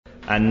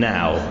And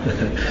now,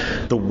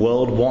 the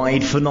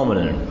worldwide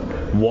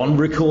phenomenon. One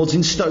records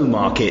in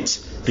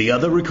Stowmarket, the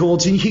other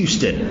records in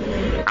Houston.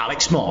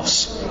 Alex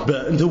Moss,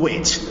 Burton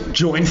DeWitt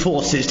join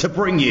forces to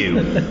bring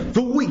you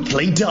the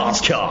weekly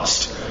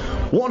Dartscast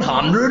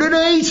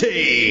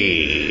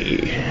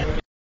 180.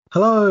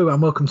 Hello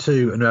and welcome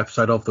to a new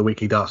episode of the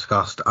weekly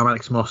Dartscast. I'm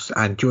Alex Moss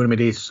and joining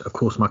me is, of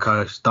course, my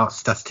co-host, darts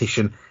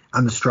statistician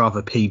and the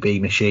Strava PB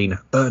machine,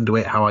 Burton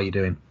DeWitt. How are you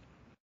doing?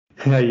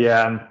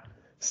 Yeah, I'm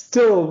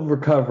still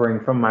recovering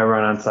from my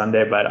run on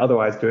Sunday, but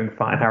otherwise doing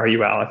fine. How are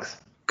you, Alex?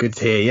 Good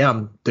to hear. Yeah,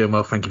 I'm doing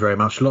well. Thank you very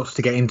much. Lots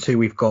to get into.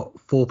 We've got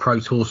 4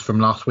 Pro Tours from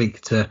last week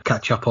to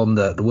catch up on.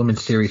 The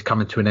Women's Series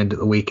coming to an end at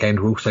the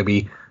weekend. We'll also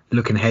be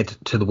looking ahead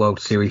to the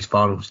World Series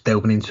finals,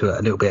 delving into a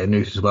little bit of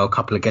news as well. A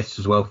couple of guests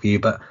as well for you.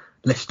 But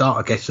let's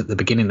start, I guess, at the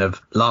beginning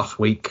of last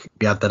week.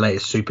 We had the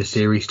latest Super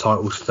Series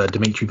titles for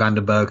Dimitri Van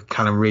den Bergh,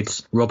 Callum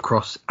Ridds, Rob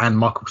Cross and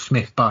Michael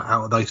Smith. But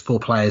out of those 4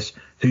 players,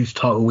 whose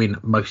title win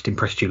most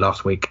impressed you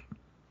last week?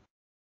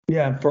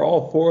 Yeah, for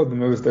all 4 of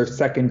them, it was their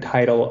second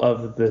title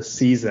of the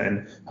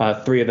season.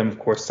 3 of them, of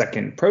course,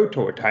 second Pro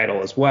Tour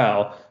title as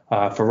well.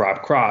 For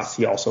Rob Cross,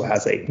 he also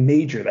has a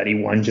major that he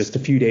won just a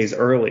few days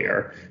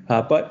earlier,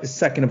 but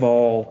second of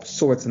all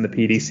sorts in the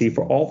PDC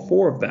for all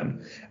 4 of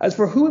them. As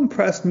for who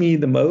impressed me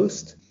the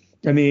most,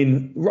 I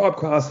mean, Rob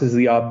Cross is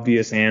the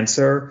obvious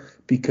answer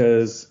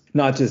because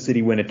not just did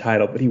he win a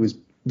title, but he was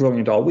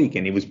brilliant all week,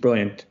 and he was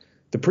brilliant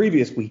the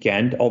previous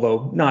weekend,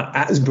 although not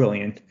as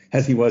brilliant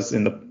as he was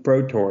in the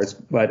Pro Tours,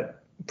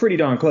 but pretty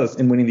darn close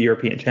in winning the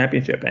European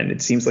Championship. And it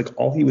seems like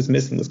all he was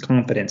missing was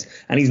confidence,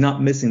 and he's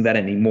not missing that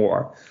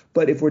anymore.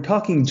 But if we're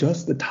talking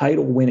just the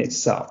title win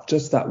itself,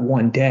 just that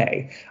one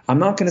day, I'm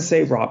not going to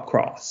say Rob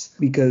Cross,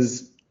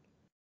 because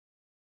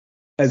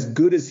as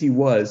good as he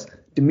was,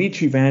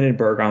 Dimitri Van den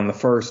Bergh on the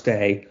first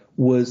day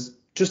was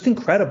just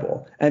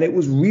incredible. And it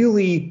was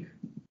really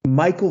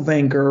Michael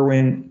van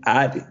Gerwen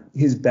at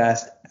his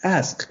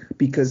best-esque,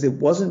 because it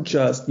wasn't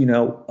just,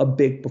 a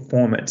big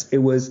performance. It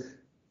was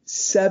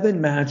 7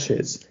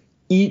 matches,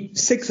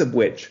 6 of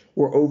which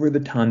were over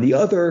the ton. The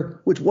other,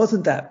 which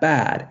wasn't that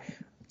bad,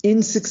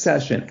 in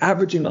succession,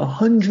 averaging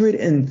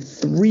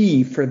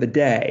 103 for the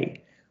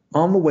day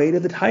on the way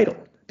to the title.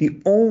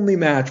 The only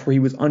match where he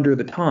was under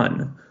the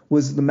ton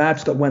was the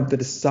match that went to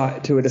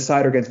a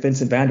decider against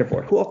Vincent van der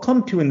Voort, who I'll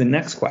come to in the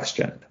next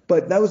question.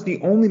 But that was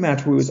the only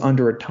match where he was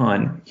under a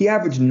ton. He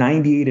averaged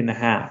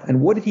 98.5.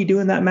 And what did he do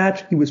in that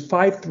match? He was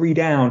 5-3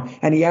 down,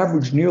 and he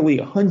averaged nearly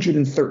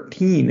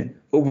 113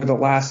 over the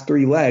last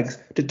 3 legs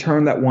to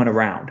turn that one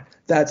around.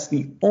 That's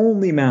the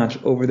only match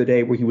over the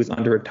day where he was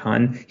under a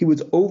ton. He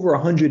was over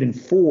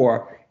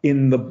 104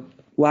 in the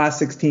last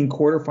 16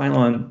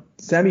 quarterfinal and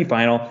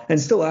semifinal, and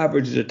still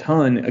averaged a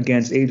ton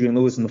against Adrian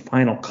Lewis in the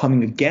final,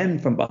 coming again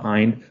from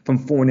behind from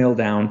 4-0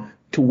 down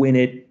to win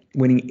it,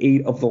 winning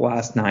 8 of the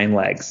last 9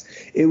 legs.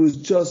 It was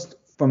just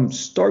from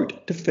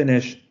start to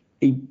finish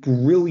a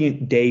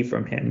brilliant day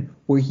from him,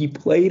 where he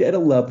played at a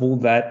level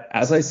that,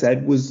 as I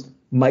said, was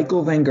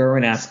Michael van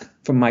Gerwen-esque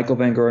from Michael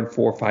van Gerwen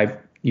 4 or 5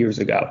 years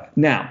ago.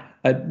 Now,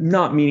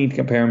 not meaning to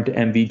compare him to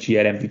MVG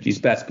at MVG's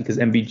best, because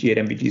MVG at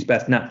MVG's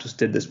best not just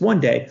did this one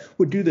day,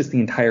 would do this the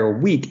entire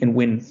week and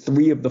win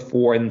 3 of the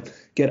 4 and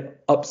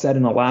get upset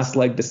in a last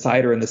leg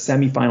decider in the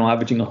semifinal,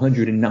 averaging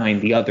 109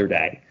 the other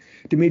day.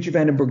 Dimitri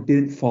Van den Bergh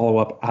didn't follow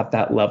up at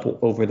that level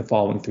over the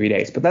following 3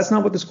 days. But that's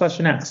not what this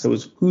question asks. It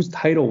was, whose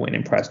title win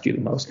impressed you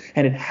the most?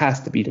 And it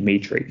has to be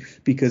Dimitri,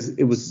 because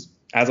it was,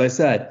 as I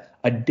said,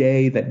 a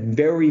day that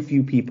very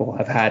few people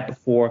have had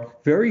before,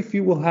 very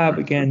few will have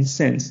again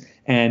since,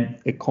 and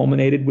it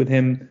culminated with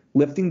him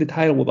lifting the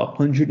title with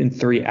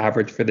 103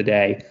 average for the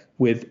day,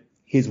 with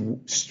his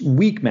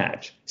week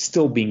match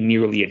still being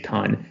nearly a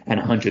ton and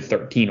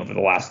 113 over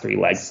the last 3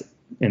 legs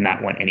in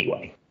that one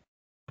anyway.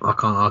 I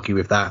can't argue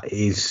with that. It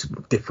is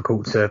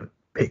difficult to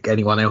pick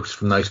anyone else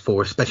from those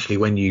 4, especially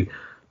when you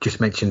just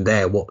mentioned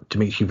there what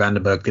Dimitri Van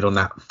den Bergh did on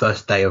that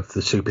first day of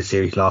the Super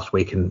Series last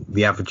week, and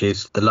the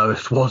averages, the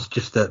lowest was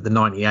just the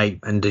 98.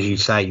 And as you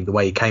say, the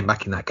way he came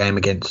back in that game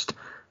against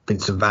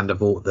Vincent van der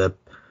Voort, the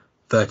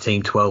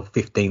 13, 12,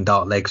 15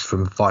 dart legs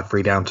from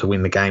 5-3 down to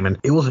win the game. And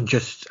it wasn't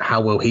just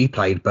how well he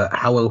played, but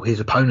how well his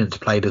opponents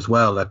played as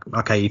well. Like,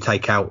 okay, you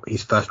take out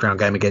his first round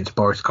game against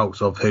Boris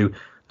Koltsov, who,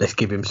 let's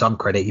give him some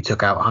credit, he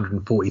took out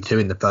 142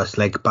 in the first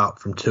leg, but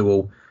from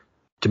 2-2,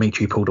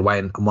 Dimitri pulled away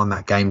and won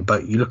that game.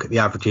 But you look at the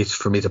averages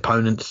from his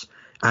opponents: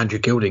 Andrew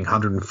Gilding,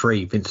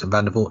 103, Vincent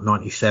van der Voort,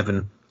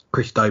 97,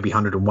 Chris Dobie,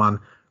 101,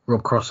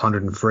 Rob Cross,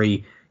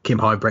 103, Kim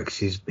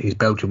Huybrechts, his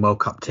Belgian World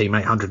Cup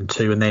teammate,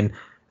 102, and then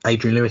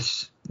Adrian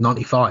Lewis,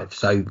 95.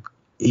 So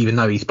even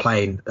though he's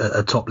playing at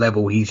a top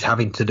level, he's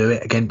having to do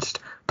it against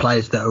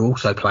players that are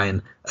also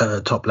playing at a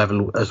top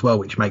level as well,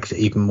 which makes it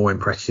even more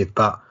impressive.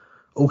 But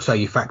also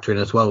you factor in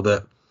as well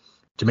that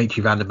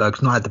Dimitri Van den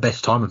Bergh's not had the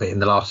best time of it in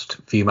the last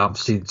few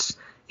months since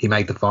he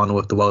made the final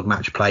of the World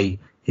Match Play.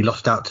 He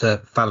lost out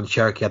to Fallon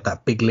Sherrock. He had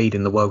that big lead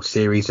in the World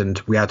Series, and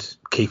we had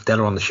Keith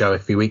Deller on the show a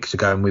few weeks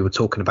ago, and we were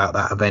talking about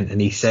that event,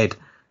 and he said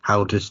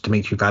how does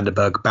Dimitri van der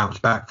Berg bounce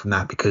back from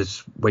that?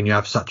 Because when you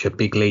have such a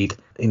big lead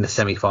in the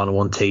semi-final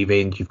on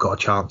TV and you've got a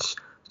chance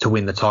to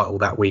win the title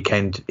that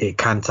weekend, it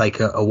can take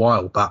a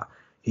while. But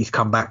he's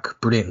come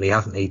back brilliantly,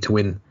 hasn't he, to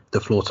win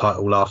the floor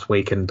title last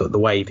week, and the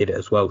way he did it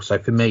as well. So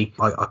for me,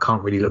 I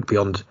can't really look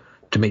beyond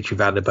Dimitri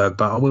van der Berg,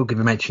 but I will give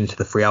a mention to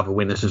the three other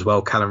winners as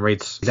well. Callum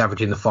Ridds, his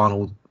average in the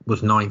final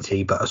was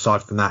 90, but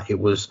aside from that, it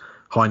was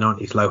high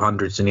 90s, low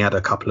 100s, and he had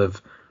a couple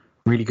of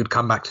really good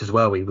comebacks as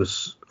well. He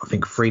was, I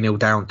think, 3-0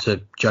 down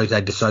to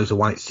Jose de Souza,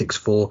 won it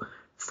 6-4,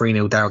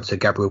 3-0 down to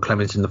Gabriel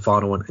Clemens in the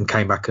final, and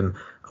came back and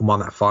won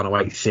that final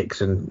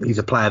 8-6. And he's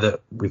a player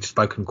that we've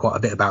spoken quite a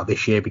bit about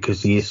this year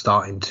because he is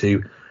starting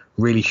to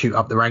really shoot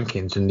up the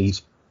rankings, and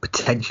he's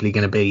potentially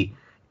going to be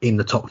in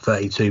the top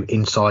 32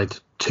 inside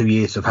 2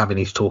 years of having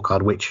his tour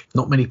card, which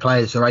not many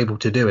players are able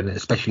to do, and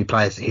especially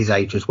players at his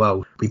age as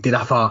well. We did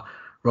have our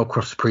Rob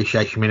Cross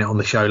Appreciation Minute on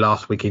the show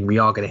last week, and we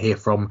are going to hear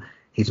from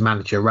his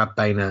manager, Rab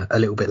Bain, a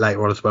little bit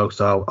later on as well.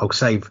 So I'll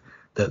save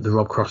the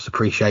Rob Cross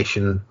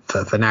Appreciation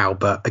for now.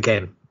 But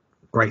again,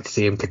 great to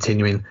see him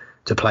continuing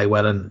to play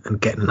well and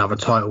getting another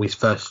title, his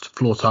first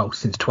floor title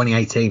since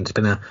 2018. It's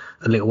been a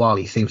little while.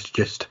 He seems to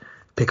just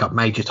pick up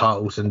major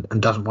titles and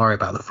doesn't worry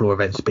about the floor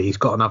events, but he's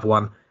got another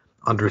one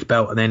under his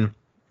belt. And then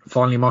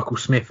finally, Michael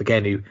Smith,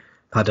 again, who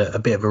had a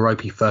bit of a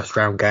ropey first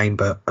round game,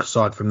 but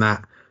aside from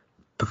that,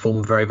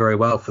 performed very, very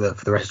well for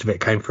the rest of it.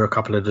 Came for a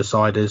couple of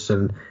deciders,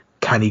 and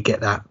can he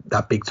get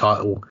that big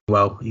title?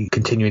 Well, he's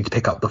continuing to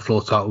pick up the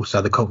floor title,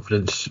 so the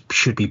confidence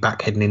should be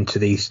back heading into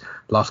these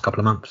last couple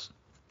of months.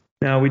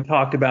 Now, we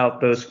talked about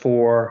those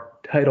four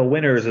title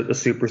winners at the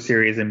Super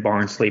Series in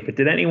Barnsley, but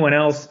did anyone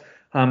else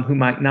who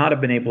might not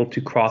have been able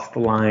to cross the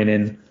line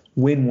and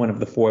win one of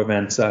the four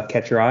events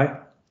catch your eye?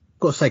 I've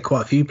got to say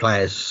quite a few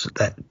players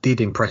that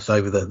did impress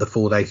over the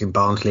 4 days in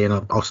Barnsley,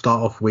 and I'll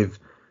start off with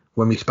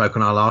when we spoke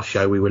on our last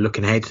show. We were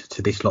looking ahead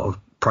to this lot of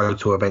Pro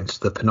Tour events,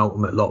 the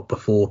penultimate lot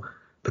before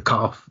the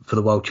cut-off for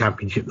the World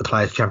Championship, the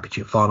Players'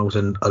 Championship finals,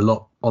 and a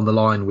lot on the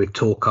line with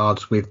tour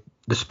cards, with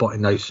the spot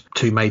in those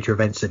two major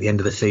events at the end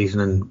of the season.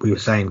 And we were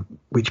saying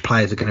which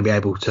players are going to be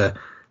able to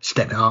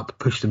step it up,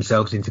 push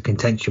themselves into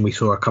contention. We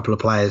saw a couple of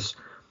players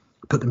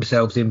put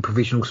themselves in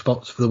provisional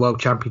spots for the World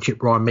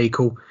Championship. Ryan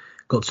Meikle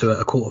got to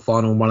a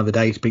quarter-final on one of the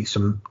days, beat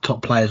some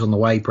top players on the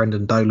way,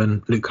 Brendan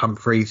Dolan, Luke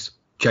Humphreys,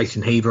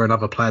 Jason Heaver,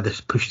 another player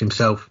that's pushed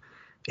himself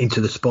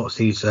into the spots.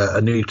 He's a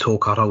new tour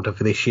card holder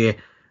for this year.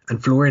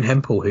 And Florian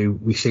Hempel, who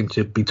we seem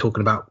to be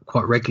talking about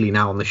quite regularly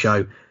now on the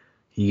show,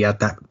 he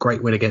had that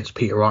great win against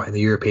Peter Wright in the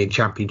European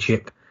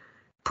Championship.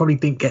 Probably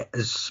didn't get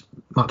as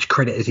much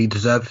credit as he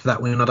deserved for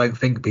that win, I don't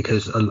think,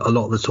 because a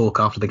lot of the talk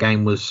after the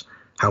game was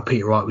how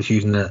Peter Wright was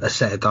using a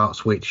set of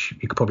darts which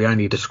you could probably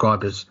only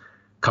describe as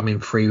coming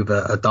free with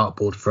a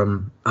dartboard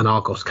from an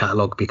Argos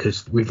catalogue,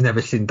 because we've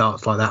never seen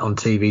darts like that on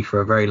TV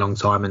for a very long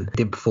time, and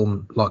didn't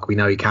perform like we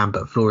know he can.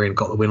 But Florian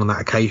got the win on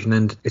that occasion,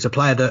 and it's a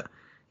player that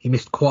he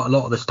missed quite a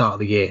lot at the start of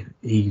the year.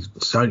 He's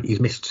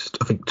missed,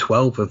 I think,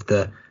 12 of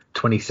the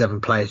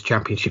 27 Players'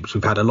 Championships.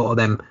 We've had a lot of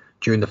them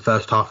during the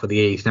first half of the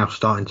year. He's now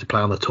starting to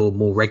play on the tour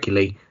more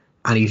regularly,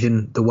 and he's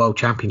in the World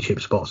Championship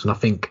spots. And I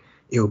think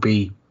it will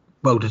be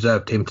well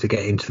deserved him to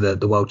get into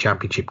the World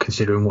Championship,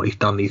 considering what he's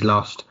done these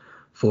last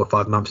 4 or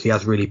 5 months. He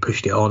has really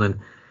pushed it on, and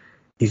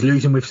he's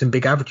losing with some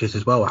big averages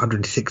as well.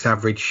 106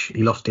 average.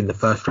 He lost in the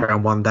first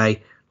round one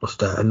day,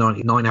 lost a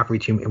 99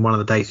 average in one of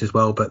the days as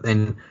well, but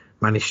then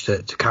managed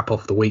to cap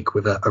off the week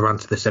with a run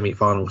to the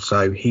semi-finals.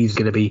 So he's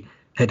going to be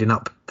heading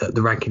up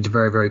the rankings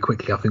very, very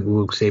quickly. I think we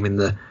will see him in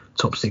the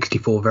top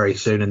 64 very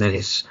soon, and then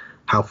it's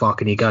how far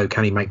can he go?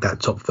 Can he make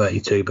that top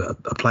 32? But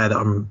a player that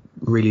I'm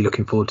really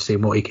looking forward to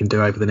seeing what he can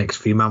do over the next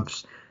few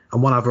months.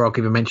 And one other I'll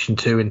give a mention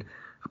to, and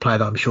a player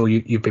that I'm sure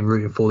you've been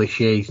rooting for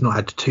this year. He's not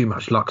had too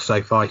much luck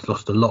so far. He's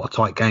lost a lot of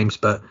tight games,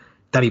 but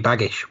Danny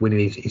Baggish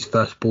winning his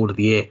first board of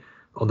the year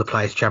on the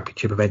Players'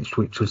 Championship events,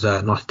 which was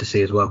nice to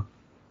see as well.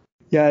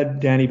 Yeah,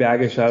 Danny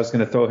Baggish, I was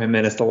going to throw him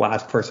in as the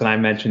last person I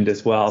mentioned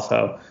as well,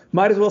 so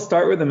might as well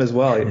start with him as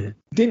well. He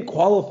didn't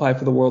qualify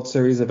for the World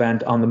Series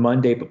event on the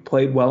Monday, but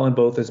played well in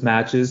both his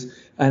matches.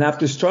 And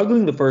after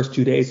struggling the first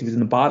 2 days, he was in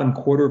the bottom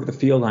quarter of the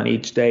field on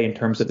each day in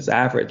terms of his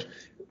average.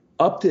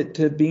 Upped it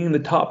to being in the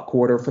top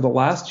quarter for the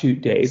last 2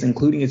 days,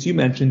 including, as you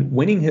mentioned,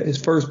 winning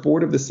his first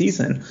board of the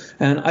season.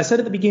 And I said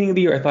at the beginning of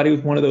the year, I thought he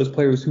was one of those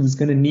players who was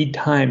going to need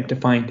time to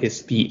find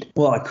his feet.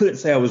 Well, I couldn't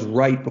say I was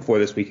right before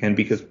this weekend,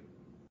 because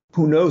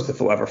who knows if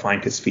he'll ever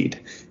find his feet.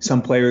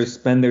 Some players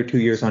spend their 2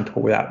 years on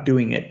tour without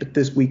doing it, but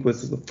this week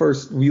was the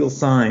first real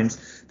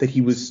signs that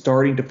he was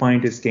starting to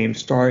find his game,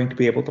 starting to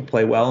be able to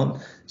play well,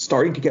 and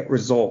starting to get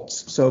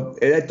results. So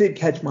that did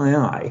catch my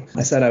eye.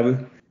 I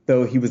said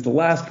though he was the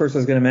last person I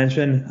was going to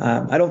mention,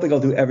 I don't think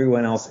I'll do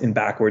everyone else in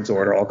backwards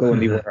order. I'll go in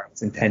the order I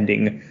was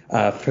intending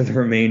for the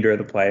remainder of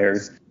the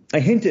players. I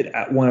hinted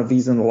at one of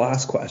these in the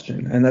last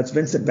question, and that's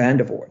Vincent van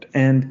der Voort.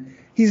 And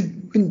he's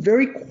been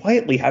very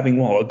quietly having,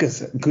 a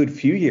good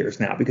few years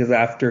now, because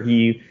after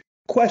he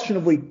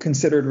questionably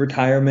considered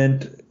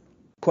retirement,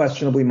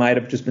 questionably might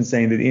have just been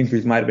saying that the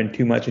injuries might have been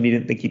too much and he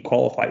didn't think he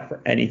qualified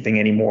for anything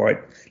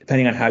anymore,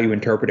 depending on how you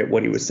interpret it,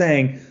 what he was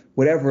saying.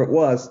 whatever it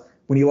was,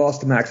 when he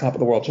lost to Max Hopp at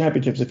the World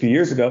Championships a few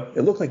years ago,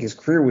 it looked like his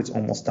career was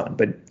almost done.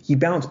 But he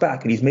bounced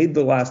back, and he's made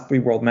the last 3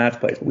 world match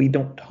plays. But we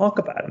don't talk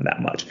about him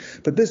that much.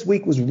 But this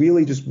week was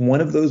really just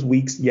one of those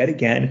weeks yet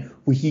again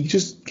where he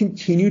just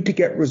continued to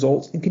get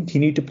results and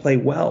continued to play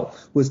well.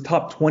 Was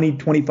top 20,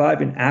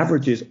 25 in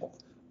averages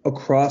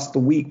across the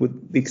week,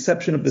 with the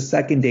exception of the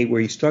second day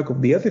where he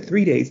struggled. The other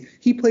 3 days,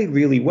 he played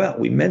really well.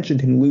 We mentioned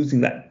him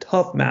losing that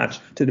tough match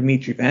to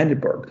Dimitri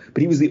Vandenberg,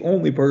 but he was the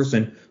only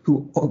person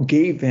who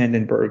gave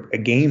Vandenberg a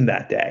game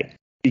that day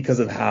because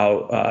of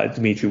how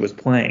Dimitri was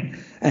playing.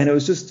 And it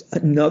was just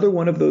another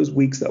one of those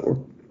weeks that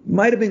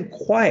might have been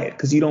quiet,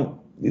 because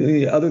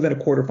other than a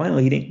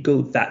quarterfinal, he didn't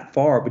go that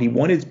far, but he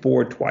won his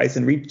board twice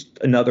and reached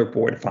another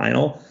board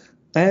final.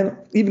 And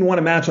even won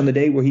a match on the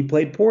day where he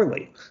played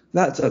poorly.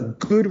 That's a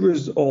good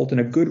result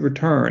and a good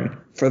return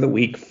for the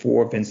week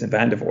for Vincent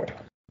van der Voort.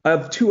 I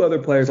have 2 other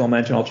players I'll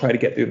mention. I'll try to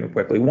get through them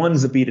quickly.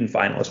 One's a beaten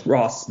finalist,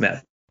 Ross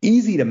Smith.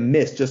 Easy to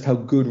miss just how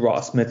good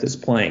Ross Smith is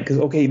playing, because,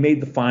 okay, he made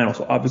the final,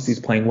 so obviously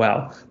he's playing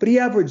well. But he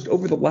averaged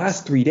over the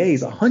last 3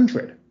 days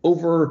 100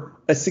 over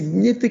a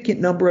significant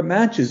number of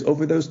matches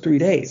over those 3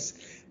 days.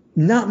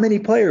 Not many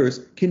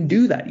players can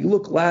do that. You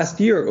look last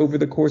year, over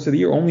the course of the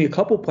year, only a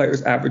couple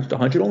players averaged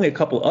 100. Only a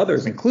couple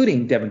others,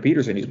 including Devin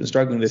Peterson, who's been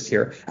struggling this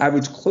year,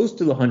 averaged close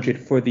to the 100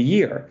 for the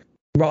year.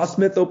 Ross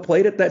Smith, though,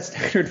 played at that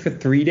standard for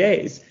 3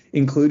 days,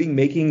 including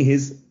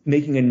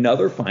making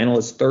another final,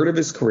 his 3rd of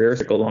his career,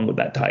 to go along with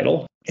that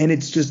title. And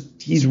it's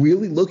just, he's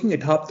really looking a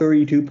top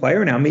 32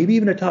 player now, maybe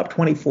even a top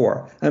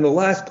 24. And the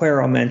last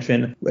player I'll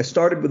mention, I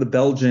started with a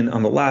Belgian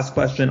on the last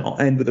question. I'll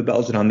end with a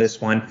Belgian on this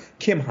one,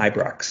 Kim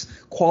Huybrechts,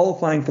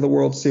 qualifying for the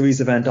World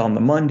Series event on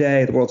the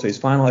Monday, the World Series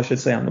final, I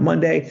should say, on the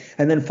Monday,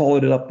 and then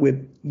followed it up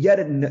with yet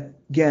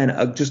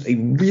again, just a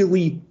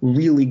really,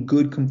 really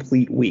good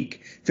complete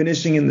week,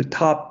 finishing in the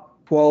top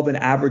 12 in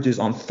averages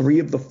on 3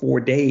 of the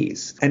 4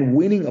 days, and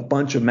winning a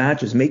bunch of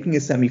matches, making a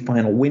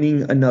semifinal,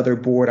 winning another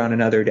board on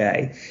another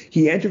day.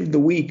 He entered the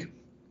week,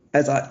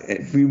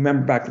 if you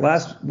remember back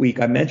last week,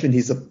 I mentioned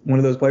he's one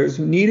of those players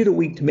who needed a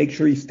week to make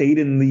sure he stayed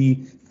in the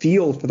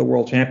field for the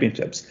World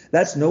Championships.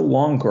 That's no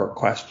longer a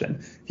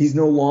question. He's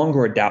no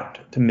longer a doubt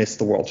to miss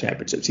the World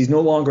Championships. He's no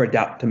longer a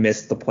doubt to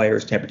miss the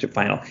Players' Championship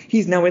final.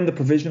 He's now in the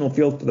provisional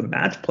field for the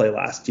match play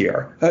next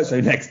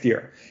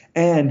year.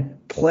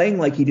 And playing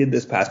like he did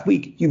this past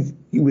week, you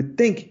would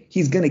think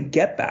he's going to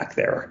get back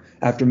there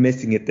after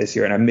missing it this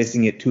year, and I'm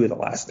missing it 2 of the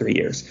last 3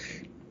 years.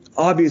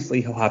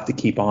 Obviously, he'll have to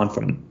keep on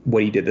from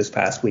what he did this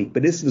past week,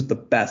 but this was the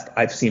best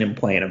I've seen him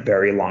play in a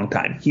very long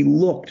time. He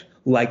looked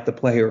like the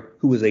player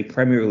who was a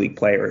Premier League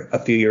player a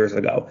few years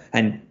ago,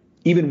 and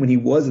even when he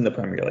was in the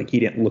Premier League, he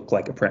didn't look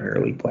like a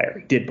Premier League player.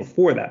 He did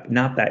before that, but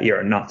not that year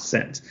and not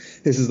since.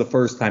 This is the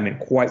first time in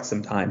quite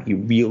some time he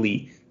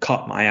really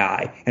caught my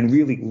eye and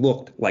really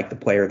looked like the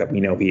player that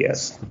we know he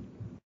is.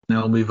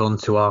 Now we'll move on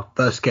to our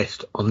first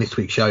guest on this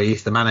week's show.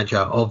 He's the manager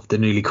of the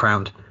newly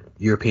crowned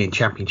European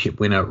Championship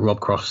winner Rob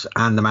Cross,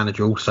 and the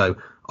manager also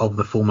of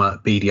the former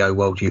BDO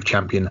World Youth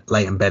Champion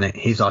Leighton Bennett.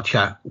 Here's our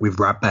chat with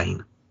Rab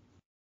Bain.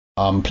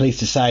 I'm pleased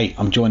to say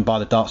I'm joined by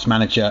the darts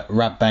manager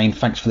Rab Bain.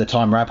 Thanks for the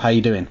time, Rab. How are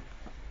you doing?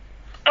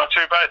 Not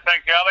too bad,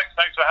 thank you, Alex.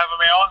 Thanks for having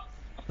me on.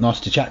 Nice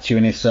to chat to you,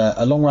 and it's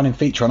a long-running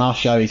feature on our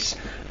show. Is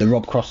the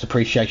Rob Cross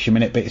Appreciation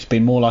Minute, but it's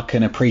been more like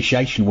an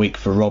appreciation week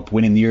for Rob,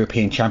 winning the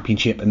European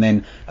Championship and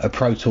then a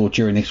Pro Tour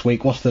during this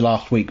week. What's the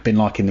last week been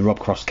like in the Rob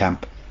Cross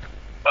camp?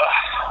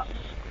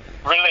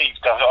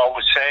 Relieved, I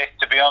would say,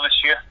 to be honest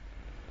with you.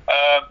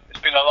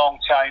 It's been a long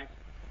time,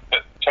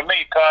 but for me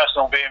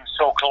personally, being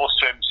so close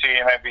to him, seeing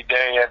him every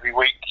day, every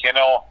week,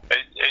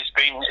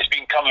 it's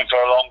been coming for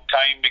a long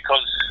time,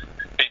 because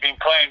he's been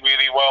playing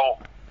really well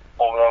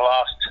over the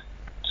last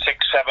 6,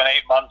 7,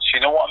 8 months, you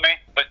know what I mean?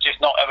 But just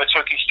not ever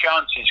took his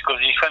chances, because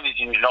his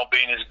finishing's not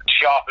been as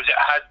sharp as it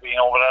has been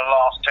over the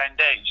last 10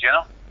 days,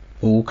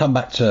 Well, we'll come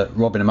back to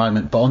Rob in a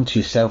moment, but on to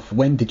yourself.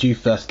 When did you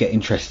first get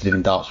interested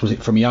in darts? Was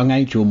it from a young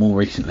age or more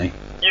recently?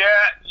 Yeah.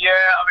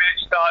 I mean,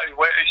 it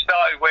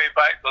started way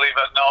back, believe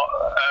it or not,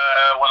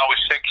 when I was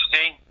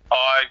 16.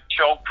 I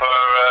choked for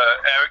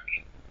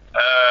Eric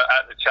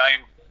at the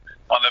time,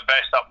 one of the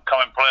best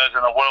up-and-coming players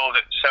in the world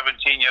at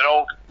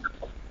 17-year-old.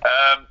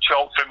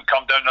 Choked for him,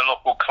 come down to the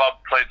local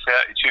club, played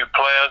 32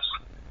 players,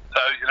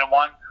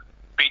 2001,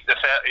 beat the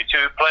 32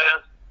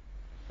 players,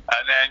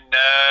 and then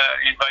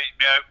he invited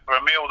me out for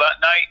a meal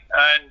that night,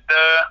 and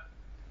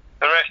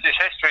the rest is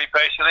history,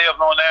 basically. I've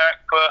known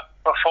Eric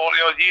for 40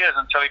 odd years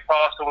until he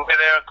passed away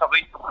there a couple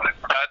of years,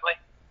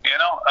 sadly,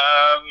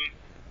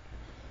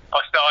 I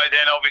started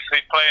then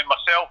obviously playing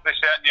myself, this,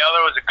 that and the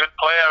other. I was a good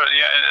player at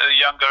a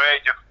younger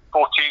age of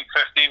 14,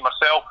 15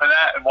 myself and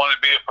that, and wanted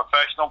to be a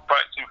professional,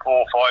 practicing 4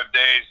 or 5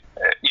 days,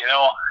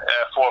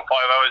 4 or 5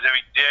 hours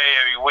every day,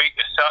 every week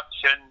as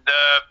such, and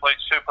played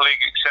Super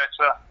League,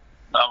 etc.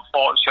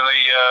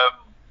 Unfortunately,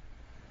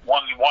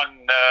 won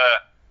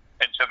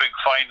into a big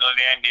final in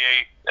the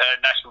NDA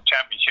National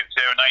Championships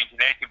there in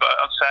 1980, but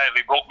sadly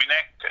broke my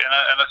neck in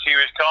a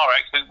serious car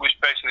accident, which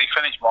basically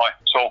finished my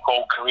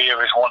so-called career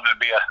as wanting to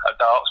be a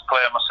darts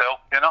player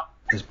myself,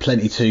 There's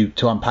plenty to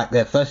unpack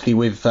there. Firstly,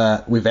 with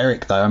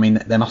Eric though, I mean,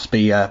 there must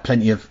be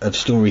plenty of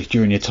stories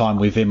during your time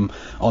with him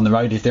on the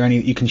road. Is there any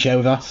that you can share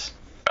with us?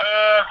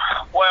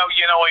 Well,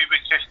 he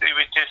was just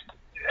Eric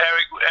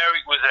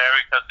was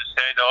Eric, as I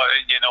said.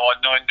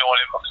 I'd known him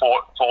for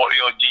 40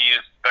 odd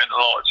years, spent a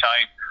lot of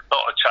time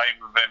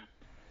with him,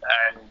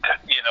 and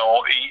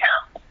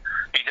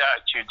his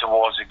attitude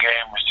towards the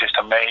game was just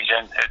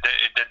amazing.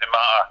 It didn't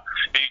matter.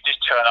 He'd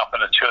just turn up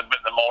in a tournament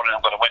in the morning,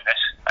 I'm going to win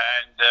this,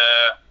 and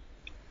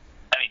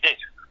he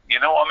did. You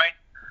know what I mean?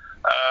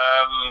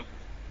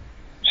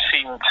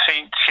 Seen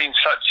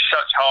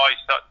such highs,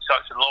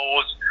 such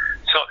lows,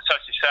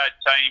 such a sad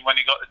time when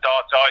he got the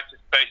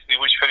dartitis, basically,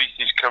 which finished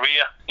his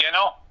career.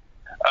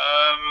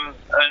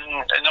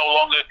 And no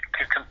longer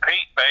could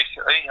compete.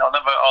 Basically, I'll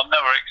never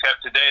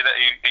accept today that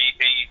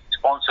he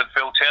sponsored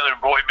Phil Taylor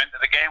and brought him into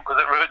the game,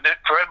 because it ruined it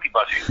for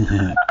everybody.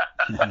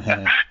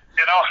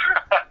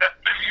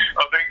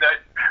 I think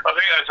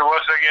that's the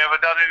worst thing he ever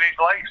done in his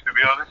life, to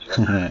be honest.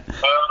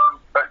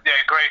 But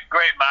yeah,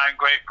 great man,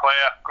 great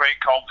player,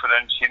 great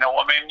confidence. You know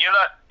what I mean? You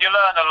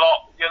learn a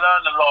lot.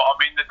 I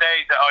mean, the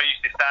days that I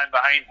used to stand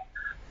behind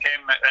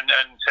him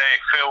and say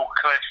Phil,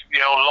 Cliff,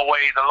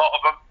 Lloyd, a lot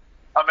of them.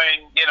 I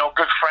mean,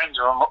 good friends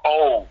with them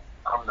all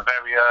from the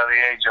very early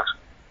age of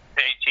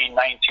 18,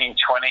 19,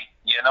 20.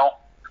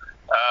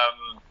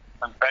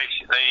 And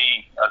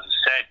basically, as I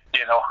said,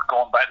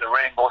 going back to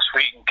Rainbow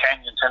Suite and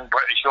Kensington,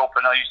 British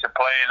Open, I used to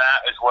play in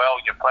that as well.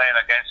 You're playing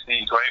against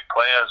these great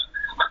players,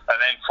 and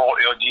then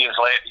 40 odd years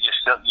later, you're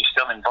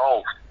still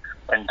involved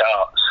in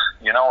darts.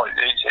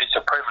 It's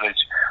a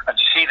privilege, and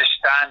to see the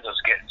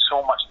standards getting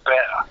so much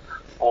better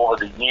over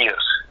the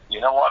years. You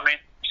know what I mean?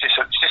 It's just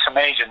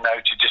amazing now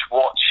to just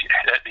watch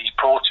these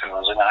pro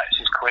tours and that. It's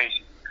just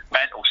crazy.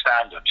 Mental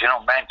standards,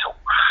 mental.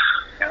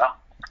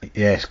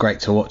 Yeah, it's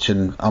great to watch,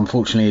 and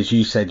unfortunately, as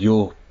you said,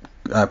 your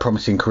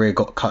promising career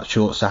got cut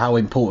short. So how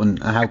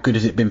important and how good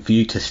has it been for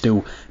you to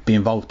still be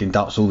involved in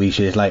darts all these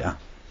years later?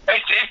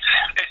 It's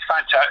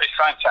fantastic. It's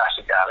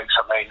fantastic, Alex.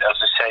 I mean, as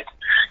I said,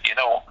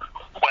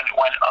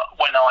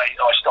 when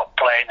I stopped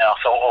playing, I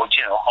thought,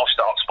 I'll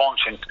start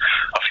sponsoring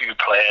a few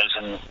players,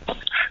 and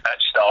that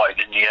started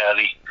in the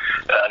early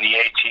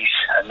 80s,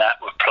 and that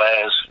with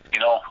players,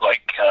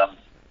 like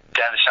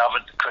Dennis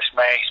Ovens, Chris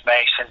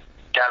Mason,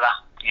 Della.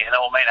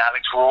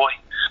 Alex Roy,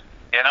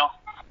 and as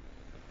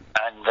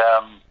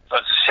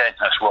I said,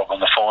 that's Rob on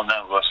the phone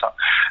now,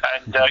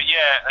 and and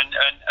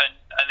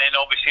then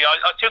obviously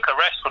I took a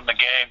rest from the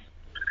game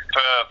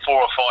for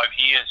 4 or 5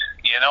 years,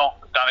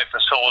 done it for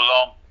so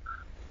long,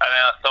 and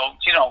then I thought,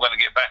 I'm going to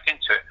get back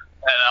into it,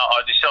 and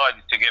I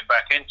decided to get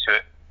back into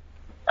it,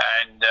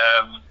 and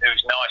it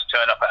was nice to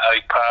turn up at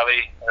Ali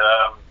Pally,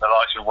 the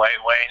likes of Wayne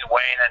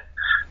and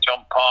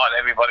John Part,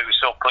 everybody was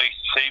so pleased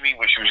to see me,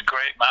 which was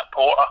great. Matt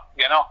Porter,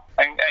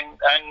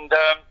 and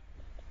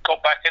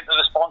got back into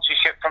the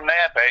sponsorship from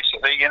there,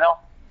 basically,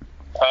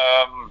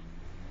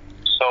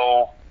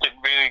 so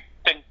didn't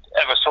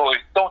ever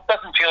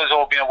doesn't feel as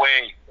though I've been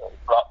away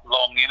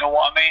long, you know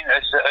what I mean?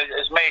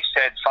 As May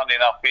said, funny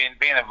enough, being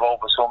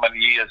involved for so many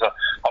years,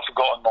 I've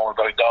forgotten more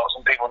about darts,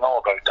 and people know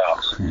about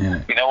darts.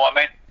 Yeah. You know what I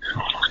mean?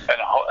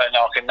 And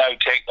I can now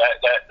take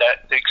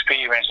that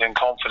experience and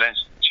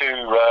confidence to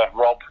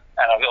Rob,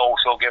 and I'll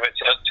also give it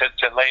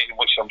to Leighton,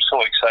 which I'm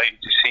so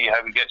excited to see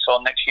how he gets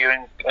on next year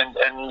in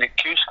the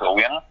Q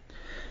School,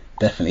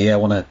 Definitely, yeah. I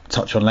want to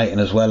touch on Leighton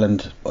as well.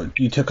 And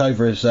you took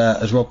over as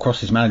Rob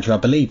Cross's manager, I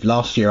believe,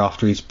 last year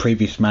after his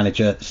previous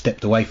manager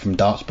stepped away from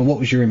darts. But what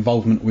was your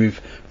involvement with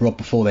Rob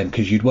before then?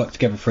 Because you'd worked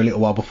together for a little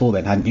while before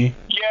then, hadn't you?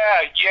 Yeah.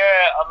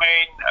 I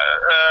mean,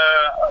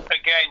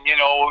 again,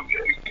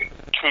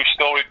 true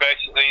story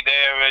basically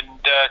there in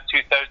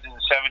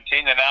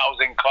 2017, and I was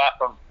in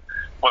Clapham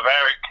with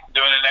Eric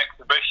doing an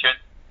exhibition,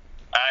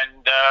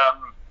 and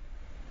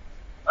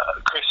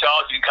Chris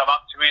Sargent come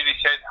up to me and he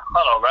said,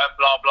 "Hello, Rab,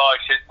 blah blah."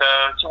 He said, "Do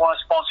you want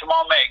to sponsor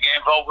my mate? Get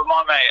involved with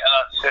my mate?" And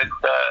I said,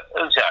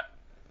 "Who's that?"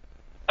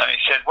 And he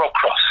said, "Rob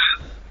Cross."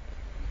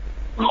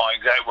 My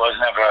exact words,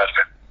 never heard of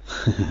him.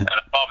 And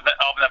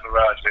I've never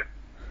heard of him.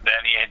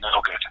 Then he ain't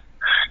no good, and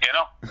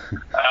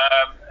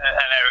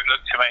Eric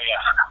looked to me,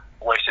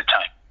 waste of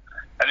time.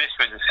 And this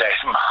was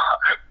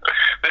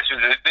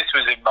this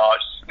was in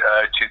March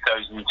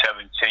 2017,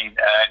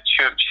 and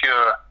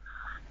sure,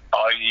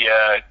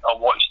 I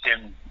watched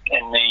him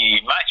in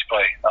the match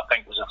play. I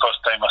think it was the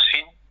first time I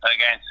seen him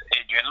against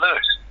Adrian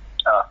Lewis,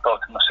 and I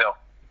thought to myself,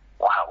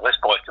 wow, this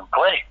boy can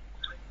play.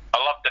 I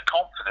love the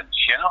confidence,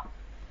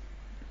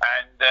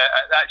 And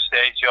at that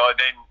stage, I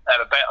then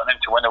had a bet on him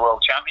to win the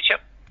World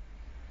Championship.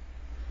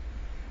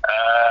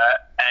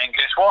 And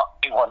guess what?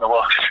 He won the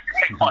World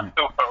Championship.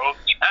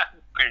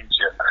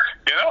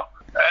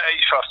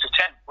 His first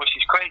attempt, which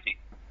is crazy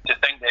to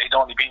think that he'd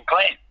only been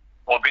playing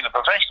or been a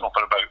professional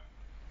for about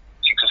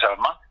 6 or 7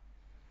 months.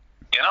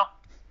 And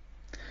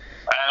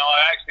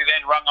I actually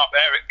then rung up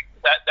Eric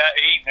that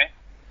evening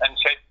and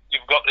said,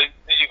 "You've got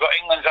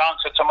England's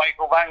answer to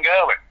Michael Van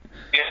Gerwen."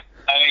 Yeah.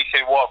 And he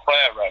said, "What a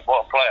player, Red!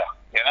 What a player!"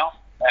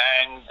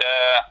 And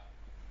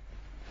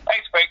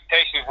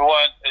expectations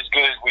weren't as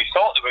good as we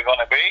thought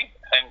going to be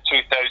in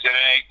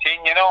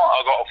 2018. You know,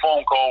 I got a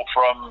phone call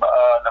from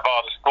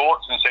Nevada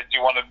Sports and said,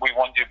 we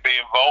want you to be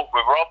involved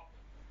with Rob.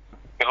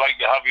 We'd like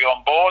to have you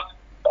on board.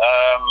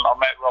 I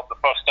met Rob the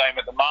first time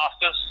at the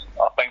Masters.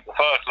 I think the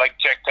first leg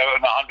checked out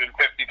in 153.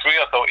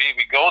 I thought, here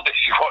we go, this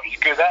is what he's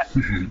good at.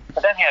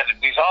 But then he had a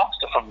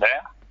disaster from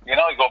there. You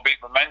know, he got beat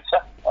by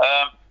Mensa.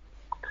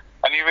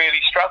 And he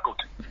really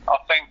struggled. I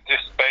think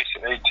just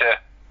basically to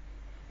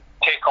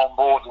take on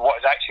board what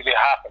has actually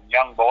happened.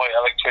 Young boy,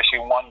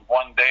 electrician,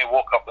 one day,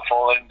 woke up the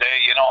following day,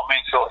 you know what I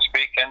mean, so to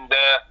speak, and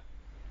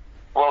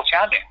world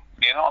champion,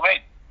 you know what I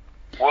mean?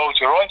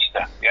 World's your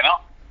oyster, you know?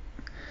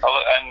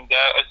 And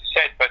as I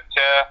said, but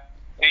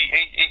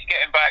he's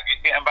getting back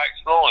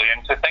slowly,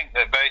 and to think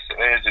that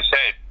basically, as I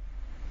said,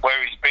 where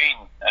he's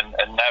been and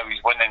now he's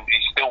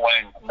still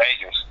winning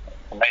majors.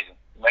 Amazing,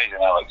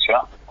 Alex, you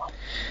know?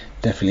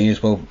 Definitely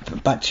is. Well,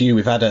 back to you.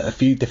 We've had a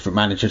few different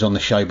managers on the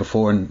show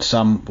before, and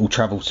some will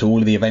travel to all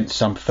of the events,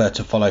 some prefer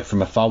to follow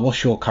from afar.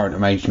 What's your current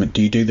arrangement?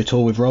 Do you do the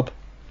tour with Rob?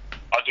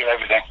 I do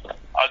everything.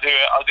 I do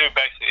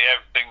basically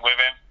everything with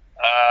him.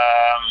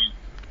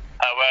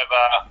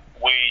 However,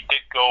 we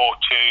did go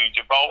to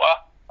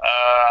Gibraltar.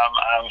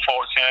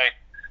 Unfortunately,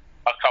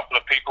 a couple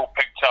of people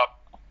picked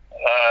up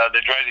the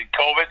dreaded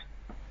COVID,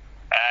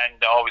 and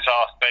I was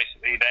asked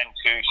basically then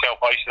to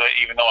self-isolate,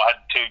 even though I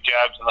had 2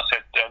 jabs, and I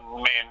said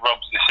me and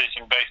Rob's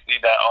decision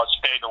basically that I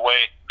stayed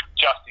away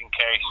just in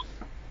case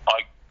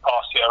I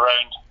passed it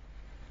around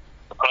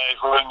the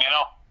players' room, you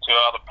know, to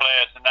other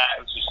players, and that.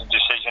 It was just a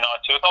decision I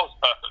took. I was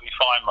perfectly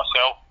fine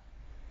myself,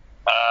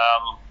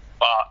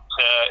 but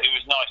it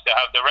was nice to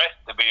have the rest,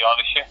 to be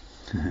honest with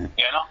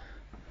you, you know.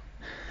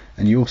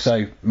 And you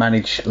also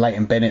manage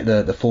Leighton Bennett,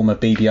 the former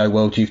BDO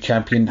World Youth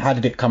Champion. How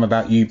did it come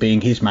about you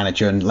being his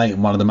manager and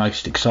Leighton one of the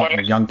most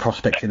exciting young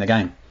prospects in the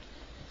game?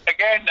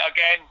 Again,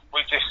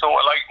 we just sort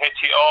of like hit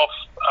it off.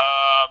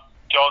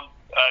 John,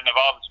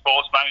 Nevada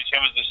Sports managed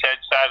him, as I said.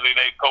 Sadly,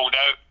 they pulled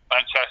out.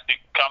 Fantastic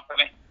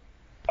company.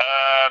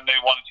 They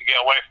wanted to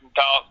get away from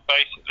darts,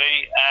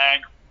 basically,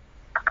 and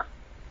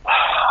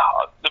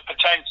the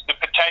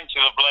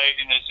potential of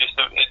Leighton is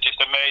just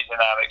amazing,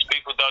 Alex.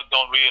 People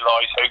don't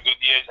realise how good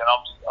he is, and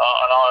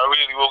I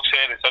really will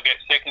say this. I get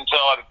sick and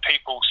tired of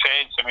people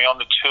saying to me on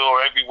the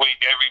tour every week,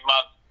 every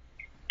month,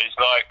 it's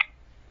like,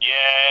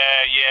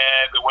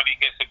 yeah, but when he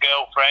gets a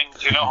girlfriend,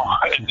 you know,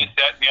 and this,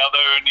 that, and the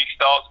other, and he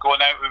starts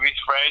going out with his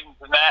friends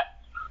and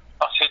that.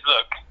 I said,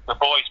 look, the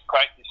boy's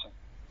practicing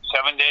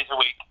 7 days a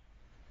week.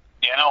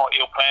 You know,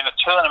 he'll play in a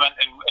tournament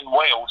in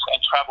Wales and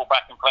travel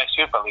back and play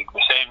Super League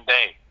the same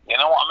day. You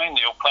know what I mean?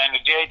 He'll play in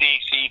the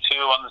JDC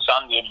Tour on the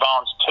Sunday,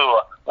 Advanced Tour,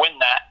 win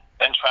that,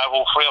 then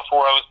travel 3 or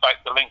 4 hours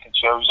back to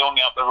Lincolnshire. He's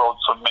only up the road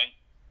from me.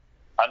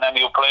 And then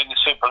he'll play in the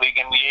Super League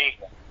in the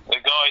evening.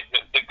 The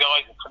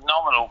guy's a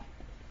phenomenal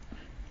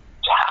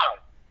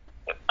talent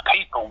that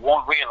people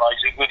won't realise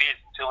who it is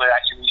until they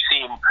actually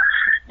see him,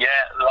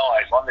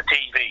 live on the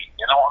TV.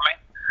 You know what I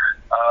mean?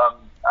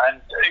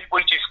 And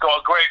we just got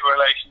a great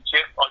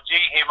relationship. I G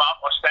him up.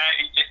 I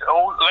stand.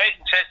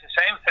 Leighton says the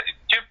same thing.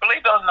 Do you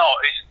believe it or not?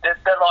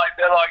 They're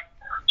like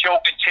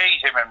chalk and cheese,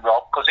 him and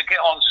Rob, because they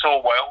get on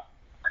so well.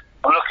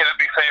 I'm looking at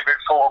my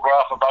favourite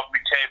photograph above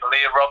my table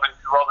here, Rob and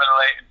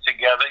Leighton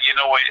together. You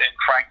know, in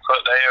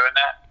Frankfurt there and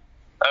that.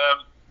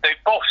 They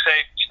both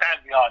say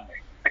stand behind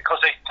me because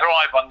they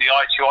thrive on the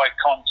eye-to-eye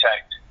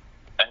contact,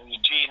 and you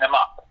G them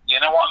up. You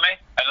know what I mean?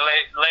 And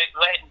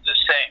Leighton's the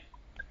same.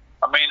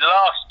 I mean,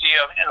 last year,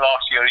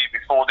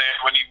 before there,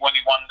 when he won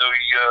the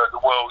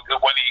world,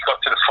 when he got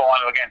to the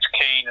final against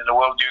Keane in the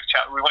World Youth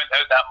Championship, we went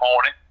out that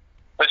morning.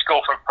 Let's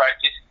go for a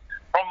practice.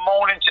 From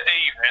morning to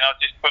evening, I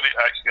just put it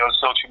actually on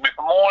social media.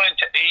 From morning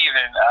to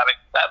evening, Alex,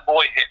 that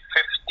boy hit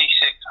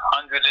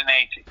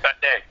 5,680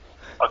 that day.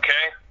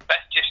 Okay,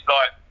 that's just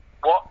like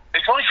what?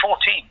 He's only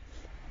 14.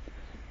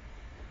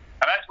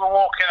 And as we're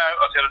walking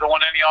out, I said, I don't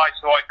want any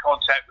eye-to-eye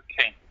contact with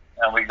Keane.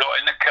 And we got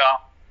in the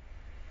car,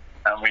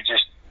 and we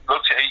just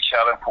looked at each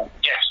other and thought,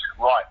 yes,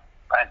 right,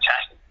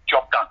 fantastic,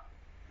 job done.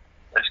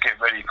 Let's get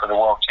ready for the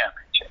World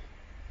Championship.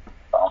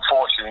 But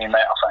unfortunately, he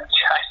met a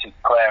fantastic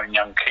player in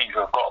young Keane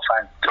who have got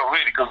a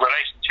really good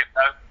relationship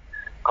now,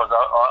 because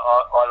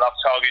I love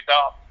Target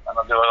Dart, and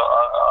I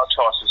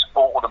try to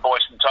support all the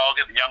boys from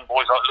Target, the young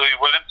boys like Louis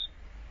Williams.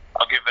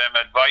 I give them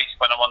advice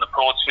when I'm on the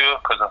Pro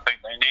Tour because I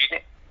think they need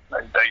it.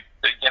 They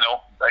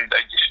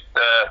just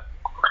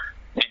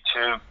need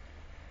to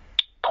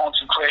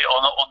concentrate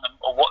on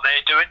what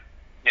they're doing.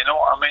 You know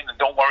what I mean? And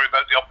don't worry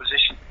about the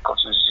opposition,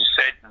 because as you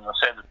said, and I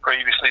said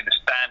previously, the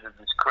standard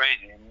is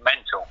crazy and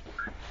mental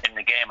in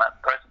the game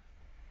at present.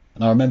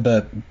 And I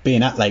remember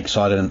being at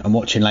Lakeside and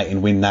watching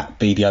Leighton win that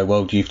BDO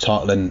World Youth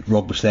title, and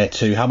Rob was there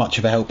too. How much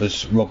of a help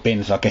has Rob been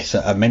as, I guess,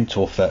 a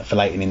mentor for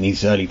Leighton in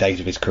these early days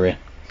of his career?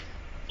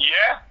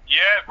 Yeah,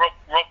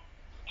 Rob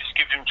just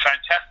gives him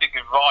fantastic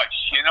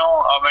advice. You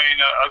know, I mean,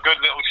 a good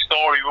little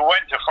story. We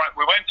went to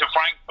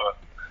Frankfurt,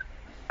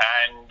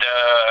 and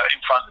in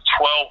front of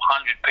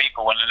 1,200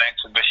 people in an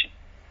exhibition,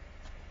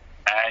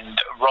 and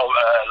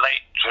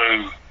Leighton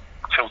drew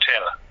Phil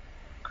Taylor,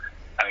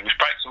 and he was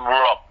practicing with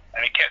Rob,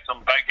 and he kept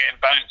on getting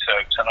bounced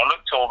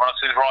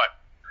said, right.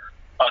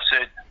 I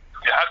said,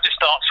 you have to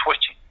start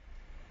switching.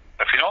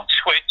 If you don't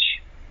switch,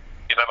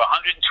 you'll have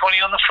 120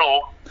 on the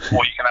floor,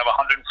 or you can have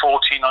 114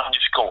 on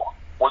your score.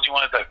 What do you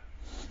want to do?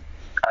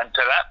 And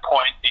to that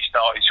point, he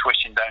started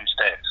switching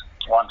downstairs.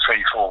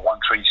 134,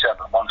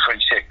 137,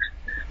 136.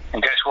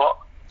 And guess what?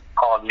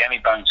 Hardly any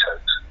bounce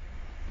outs.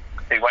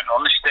 He went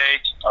on the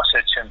stage. I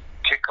said to him,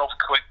 kick off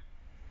quick.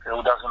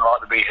 Phil doesn't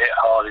like to be hit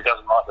hard. He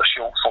doesn't like the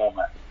short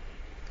format.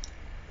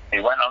 He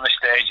went on the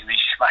stage and he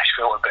smashed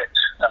Phil to bits.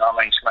 And I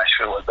mean smashed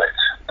Phil to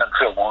bits. And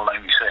Phil won't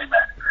let me see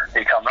that.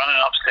 He come running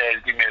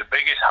upstairs, give me the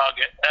biggest hug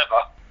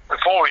ever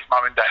before his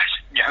mum and dad,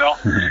 you know.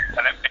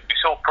 And it made me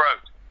so proud.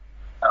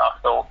 And I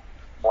thought,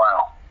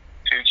 wow,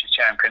 future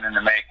champion in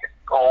the making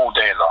all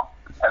day long.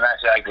 And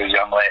that's how good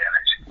young Leighton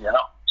is, you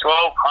know.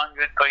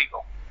 1,200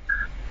 people,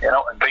 you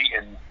know, and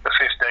beating the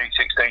 15,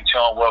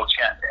 16-time world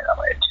champion. I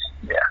mean,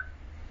 yeah,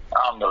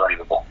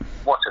 unbelievable.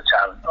 What a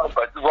talent.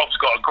 But Rob's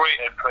got a great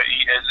input.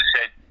 He, as I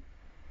said,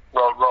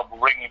 Rob will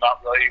ring him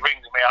up. He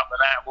rings me up and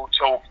that. We'll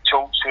talk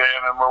to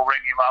him, and we'll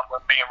ring him up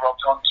when me and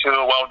Rob's on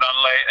tour. Well done,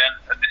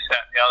 Leighton, and this,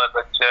 that, and the other.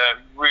 But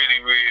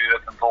really, really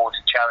looking forward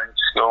to Challenge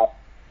School,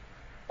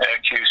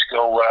 Q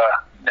School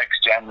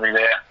next January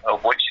there, of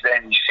which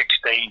then he's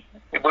 16.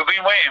 We've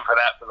been waiting for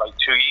that for like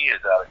 2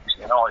 years, Alex.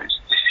 You know, it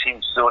just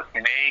seems to have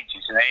been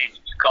ages and ages.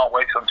 Can't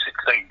wait till I'm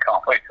 16.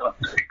 Can't wait till I'm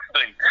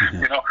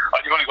 16. You know,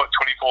 you've only got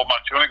 24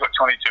 months. You've only got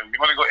 22.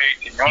 You've only got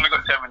 18. You've only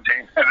got 17.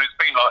 And it's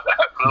been like that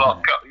for the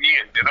last couple of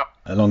years, you know.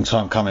 A long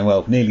time coming.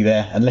 Well, nearly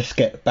there. And let's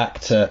get back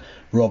to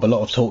Rob. A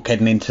lot of talk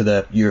heading into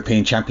the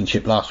European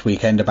Championship last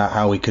weekend about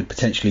how he could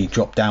potentially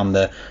drop down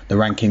the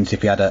rankings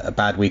if he had a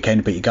bad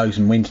weekend, but he goes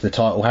and wins the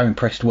title. How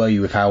impressed were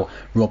you with how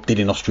Rob did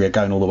in Austria,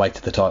 going all the way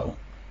to the title?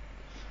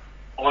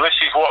 Well, this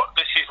is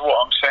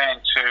what I'm saying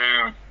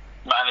to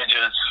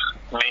managers,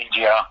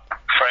 media,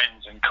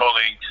 friends and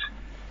colleagues,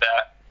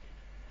 that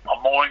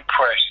I'm more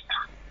impressed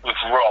with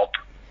Rob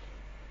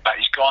that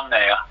he's gone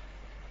there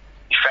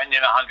defending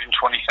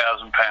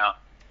 £120,000,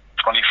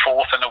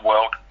 24th in the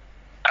world,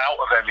 out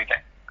of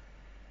everything,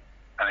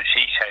 and as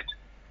he said,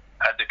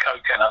 had the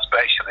coconuts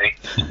basically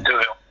to do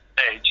it on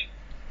stage,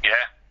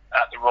 yeah,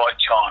 at the right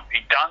time.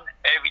 He done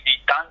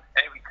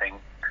everything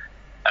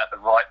at the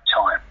right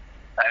time,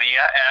 and he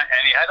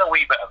had a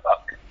wee bit of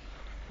luck,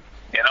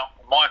 you know.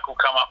 Michael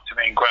come up to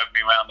me and grabbed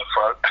me round the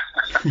throat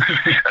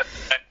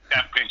at the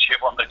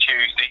championship on the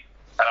Tuesday,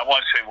 and I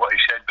won't say what he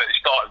said, but it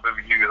started with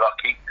 "you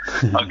lucky,"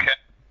 okay.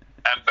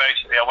 And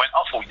basically, I went,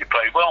 "I thought you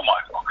played well,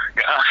 Michael."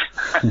 You know?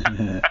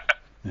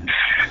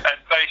 And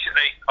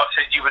basically, I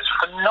said, "You was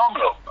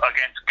phenomenal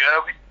against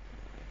Gerwin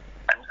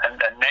and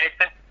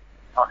Nathan."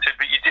 I said,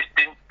 "But you just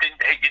didn't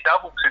hit your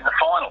doubles in the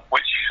final,"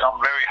 which I'm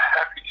very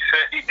happy to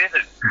say he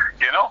didn't.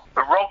 You know,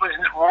 but Rob was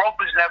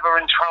never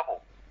in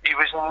trouble. He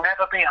was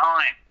never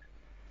behind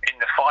in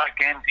the 5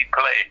 games he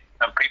played,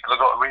 and people have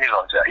got to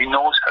realise that he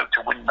knows how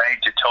to win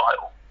major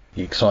titles.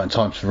 Exciting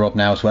times for Rob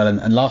now as well.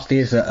 And lastly,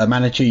 as a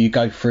manager, you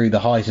go through the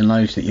highs and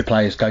lows that your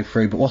players go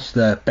through, but what's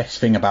the best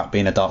thing about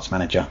being a darts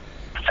manager?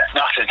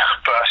 Nothing,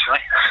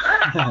 personally.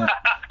 No,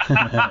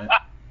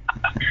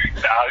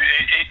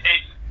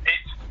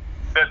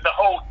 it's the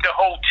whole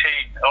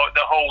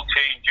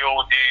team,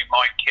 Georgie,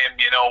 Mike, Kim,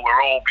 you know,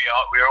 we're all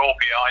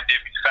behind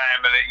him, his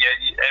family,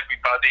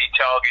 everybody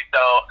target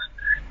darts,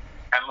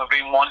 and we've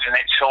been wanting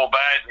it so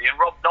badly, and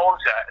Rob knows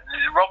that.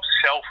 And Rob's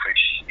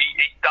selfish.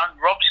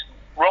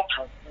 Rob's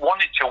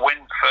wanted to win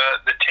for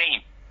the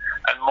team,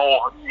 and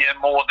more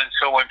than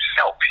so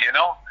himself, you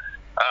know.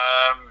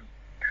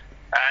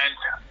 And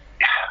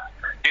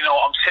you know,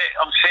 I'm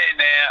sitting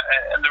there,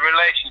 and the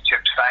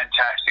relationship's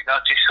fantastic. I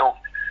just thought,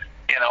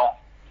 you know,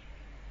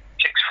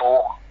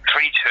 6-4,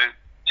 3-2,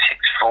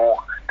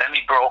 6-4. Then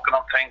he broke, and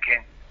I'm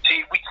thinking,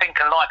 see, we think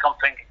alike. I'm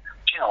thinking,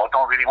 you know, I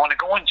don't really want to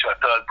go into a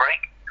third break.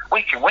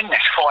 We can win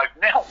this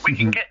 5-0. We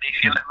can get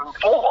this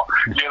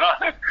 11-4, you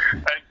know.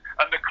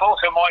 And the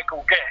closer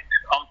Michael gets,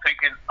 I'm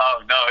thinking, oh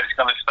no, it's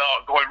going to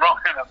start going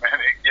wrong in a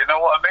minute. You know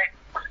what I mean?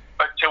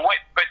 But to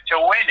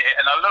win it,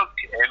 and I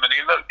looked at him, and he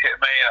looked at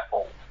me, and I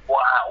thought,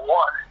 wow,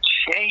 what an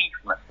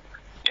achievement!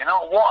 You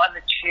know, what an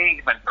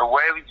achievement for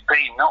where he's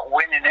been, not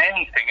winning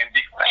anything and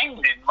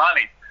defending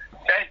money.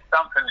 Says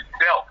something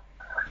itself.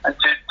 And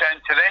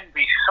to then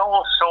be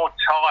so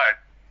tired,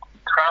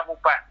 travel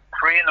back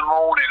 3 a.m.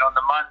 on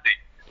the Monday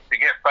to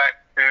get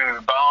back to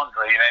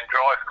Barnsley, and then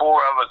drive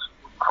 4 hours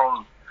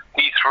from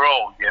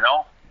Heathrow, you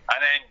know,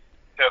 and then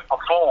to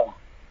perform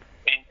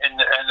in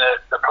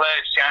the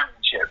Players'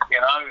 Championship, you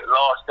know,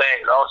 last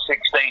day, last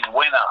 16,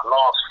 winner,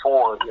 last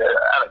 4.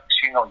 Alex,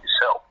 you know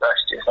yourself,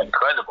 that's just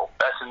incredible.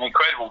 That's an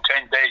incredible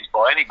 10 days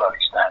by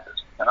anybody's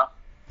standards, you know.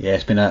 Yeah,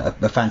 it's been a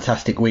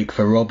fantastic week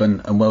for Rob,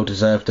 and well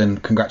deserved,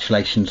 and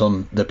congratulations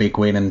on the big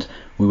win, and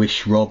we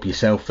wish Rob,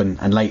 yourself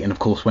and Leighton, of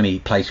course, when he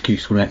plays Q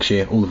School next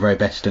year, all the very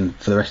best, and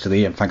for the rest of the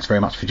year. Thanks very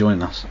much for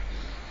joining us.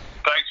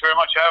 Thanks very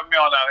much for having me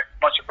on, Alex.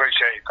 Much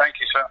appreciated. Thank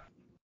you, sir.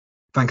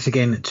 Thanks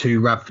again to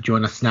Rab for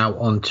joining us. Now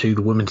on to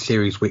the Women's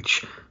Series,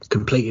 which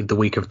completed the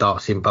week of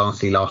darts in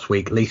Barnsley last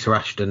week. Lisa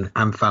Ashton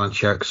and Fallon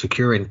Sherrock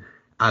securing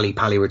Ali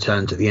Pali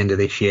returns at the end of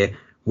this year.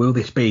 Will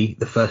this be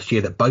the first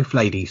year that both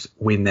ladies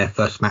win their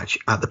first match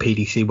at the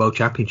PDC World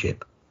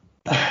Championship?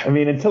 I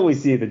mean, until we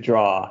see the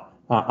draw,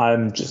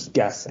 I'm just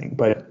guessing.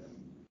 But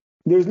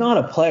there's not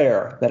a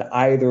player that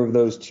either of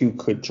those two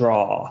could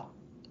draw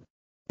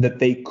that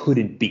they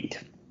couldn't beat.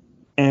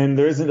 And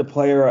there isn't a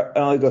player,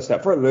 I'll go a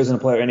step further, there isn't a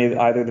player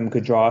either of them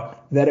could draw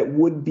that it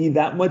would be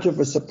that much of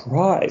a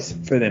surprise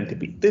for them to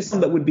beat. This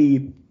one that would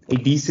be a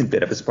decent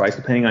bit of a surprise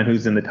depending on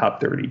who's in the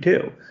top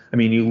 32. I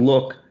mean, you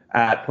look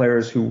at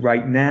players who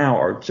right now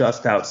are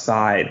just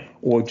outside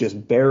or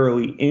just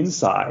barely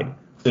inside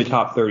the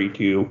top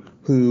 32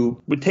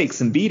 who would take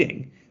some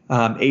beating.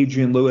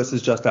 Adrian Lewis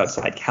is just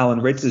outside. Callan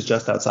Ritz is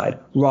just outside.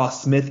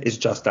 Ross Smith is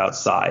just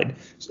outside.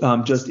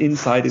 Just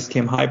inside is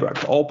Kim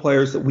Heibrecht. All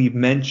players that we've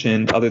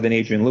mentioned other than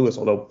Adrian Lewis,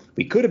 although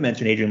we could have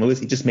mentioned Adrian Lewis.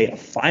 He just made a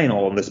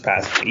final in this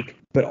past week.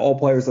 But all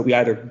players that we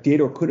either did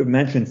or could have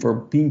mentioned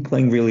for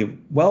playing really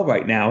well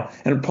right now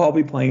and are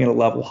probably playing at a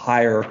level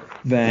higher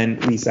than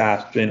Lisa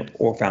Ashton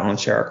or Fallon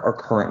Sherrick are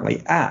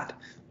currently at.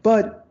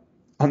 But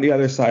on the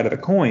other side of the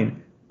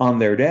coin, on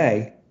their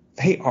day,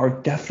 they are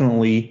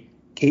definitely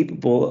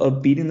capable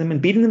of beating them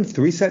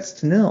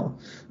 3-0.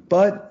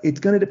 But it's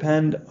going to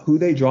depend who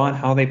they draw and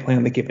how they play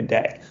on the given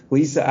day.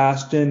 Lisa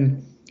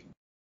Ashton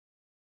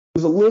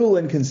was a little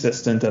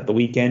inconsistent at the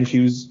weekend.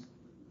 She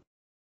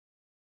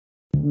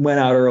went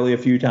out early a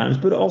few times,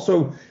 but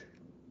also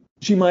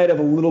she might have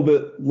a little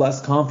bit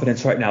less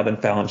confidence right now than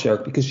Fallon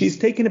Sherrick because she's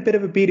taken a bit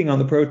of a beating on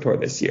the Pro Tour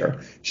this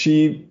year.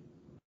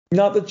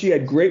 Not that she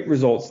had great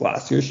results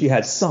last year. She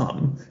had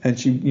some, and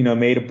she,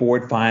 made a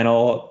board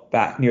final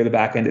back near the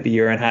back end of the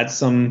year and had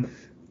some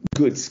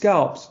good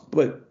scalps,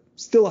 but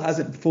still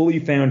hasn't fully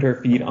found her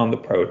feet on the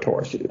Pro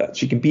Tour.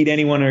 She can beat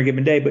anyone on a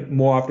given day, but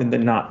more often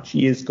than not,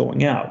 she is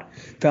going out.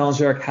 Fallon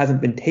Sherrick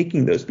hasn't been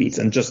taking those beats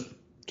and just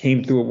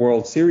came through a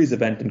World Series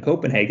event in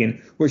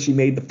Copenhagen where she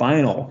made the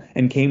final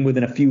and came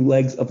within a few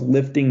legs of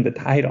lifting the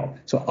title.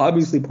 So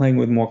obviously playing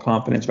with more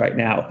confidence right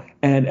now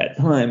and at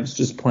times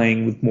just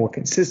playing with more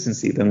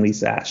consistency than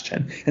Lisa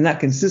Ashton. And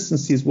that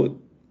consistency is what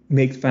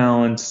makes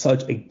Fallon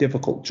such a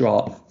difficult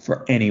draw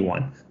for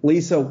anyone.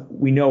 Lisa,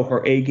 we know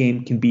her A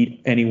game can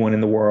beat anyone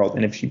in the world,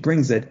 and if she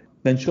brings it,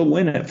 then she'll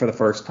win it for the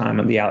first time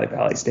on the Ali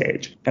Pali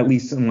stage, at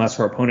least unless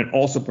her opponent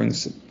also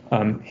brings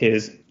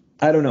his.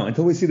 I don't know.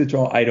 Until we see the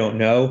draw, I don't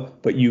know.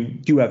 But you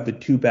do have the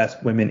two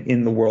best women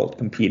in the world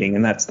competing,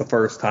 and that's the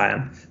first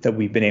time that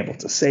we've been able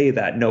to say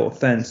that. No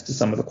offense to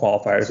some of the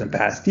qualifiers in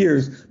past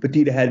years, but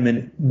Dita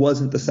Hedman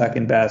wasn't the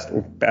second best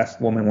or best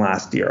woman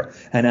last year.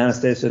 And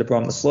Anastasia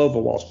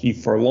Dobromyslova, while she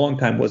for a long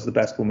time was the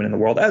best woman in the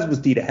world, as was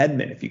Dita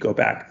Hedman if you go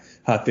back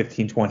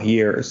 15, 20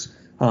 years,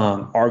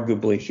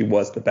 arguably she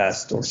was the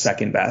best or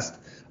second best.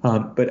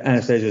 But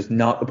Anastasia is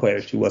not the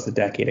player she was a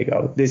decade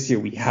ago. This year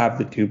we have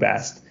the two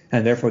best.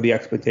 And therefore, the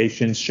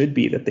expectations should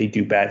be that they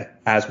do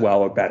as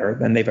well or better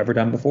than they've ever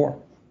done before.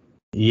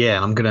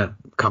 Yeah, I'm going to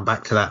come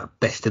back to that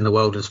best in the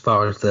world as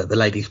far as the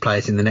ladies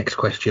players in the next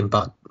question.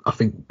 But I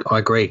think I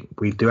agree.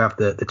 We do have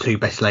the two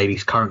best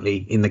ladies currently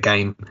in the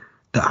game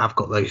that have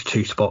got those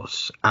two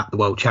spots at the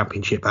World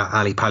Championship at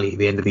Ali Pali at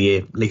the end of the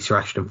year, Lisa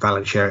Ashton and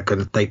Fallon Sherrick.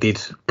 And they did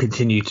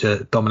continue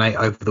to dominate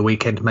over the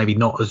weekend, maybe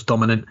not as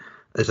dominant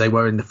as they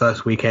were in the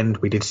first weekend.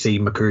 We did see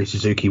Mikuri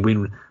Suzuki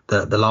win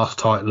the last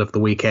title of the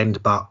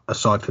weekend, but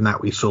aside from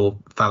that, we saw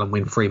Fallon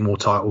win 3 more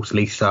titles,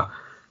 Lisa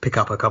pick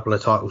up a couple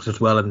of titles as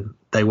well, and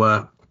they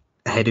were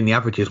ahead in the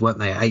averages, weren't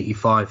they?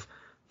 85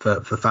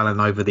 for Fallon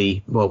over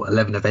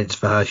 11 events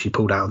for her. She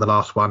pulled out of the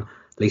last one.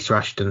 Lisa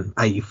Ashton,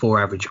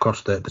 84 average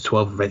across the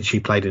 12 events she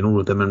played in all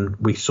of them, and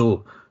we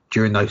saw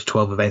during those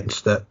 12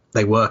 events that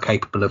they were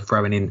capable of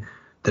throwing in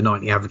the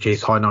 90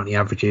 averages, high 90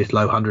 averages,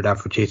 low 100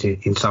 averages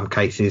in some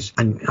cases.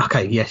 And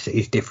okay, yes, it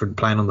is different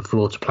playing on the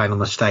floor to playing on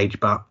the stage,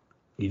 but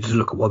you just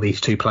look at what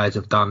these two players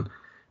have done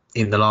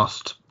in the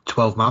last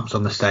 12 months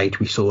on the stage.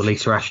 We saw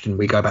Lisa Ashton,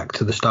 we go back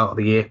to the start of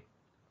the year,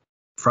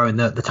 throwing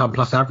the ton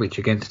plus average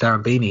against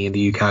Darren Beanie in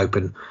the UK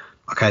Open.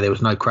 Okay, there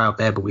was no crowd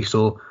there, but we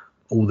saw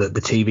all the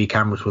TV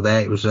cameras were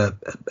there. It was a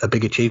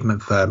big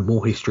achievement for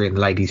more history in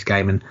the ladies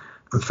game. And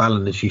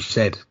Fallon, as you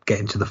said,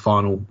 getting to the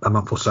final a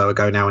month or so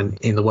ago now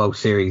in the World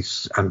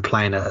Series and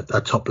playing at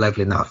a top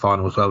level in that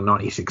final as well,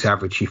 96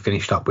 average she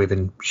finished up with,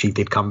 and she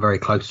did come very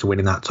close to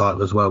winning that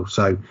title as well.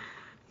 So,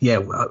 yeah,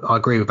 I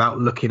agree. Without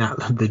looking at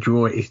the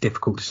draw, it's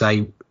difficult to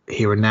say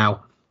here and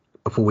now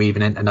before we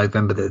even enter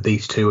November that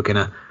these two are going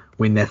to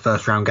win their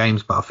first round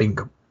games. But I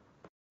think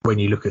when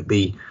you look at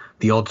the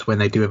odds when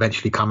they do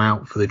eventually come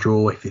out for the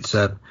draw, if it's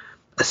a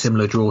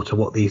similar draw to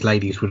what these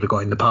ladies would have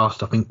got in the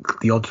past, I think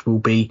the odds will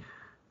be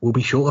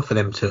shorter for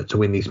them to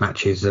win these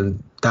matches.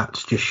 And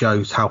that just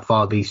shows how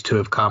far these two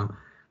have come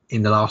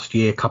in the last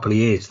couple of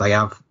years. They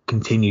have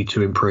continued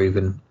to improve.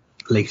 And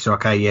Lisa,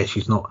 okay, yeah,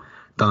 she's not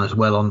done as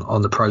well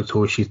on the Pro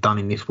Tour as she's done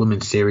in this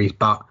women's series,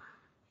 but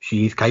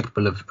she is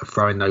capable of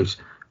throwing those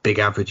big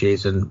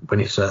averages. And when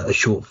it's a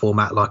short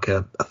format like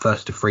a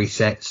first to 3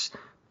 sets,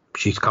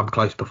 she's come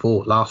close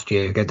before. Last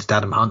year against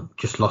Adam Hunt,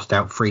 just lost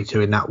out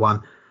 3-2 in that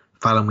one.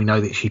 Fallon, we know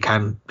that she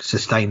can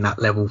sustain that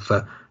level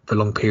for for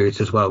long periods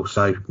as well.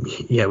 So,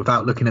 yeah,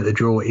 without looking at the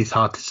draw, it's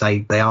hard to say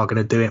they are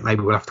going to do it.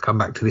 Maybe we'll have to come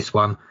back to this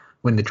one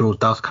when the draw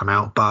does come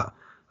out. But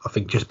I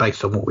think just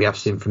based on what we have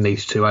seen from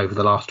these two over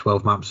the last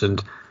 12 months,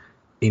 and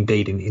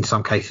indeed in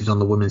some cases on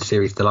the Women's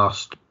Series, the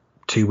last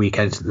 2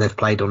 weekends that they've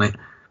played on it,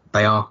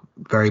 they are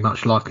very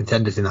much live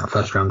contenders in that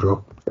first round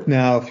draw.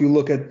 Now, if you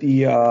look at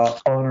the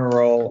honor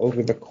roll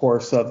over the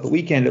course of the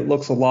weekend, it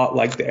looks a lot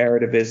like the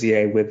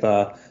Eredivisie, with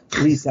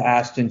Lisa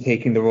Ashton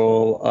taking the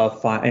role of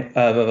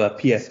a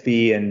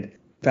PSV and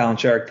Fallon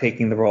Sherrick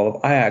taking the role of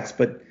Ajax.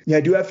 But yeah,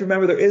 I do have to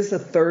remember there is a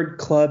third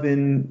club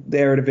in the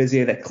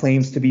Eredivisie that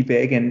claims to be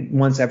big, and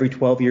once every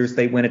 12 years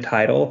they win a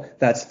title.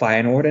 That's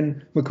Feyenoord.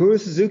 And Mikuru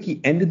Suzuki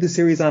ended the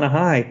series on a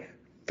high,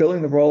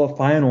 filling the role of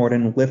Feyenoord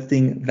and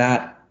lifting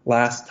that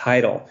last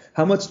title.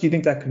 How much do you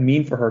think that could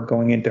mean for her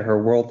going into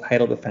her world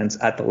title defense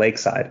at the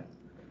Lakeside?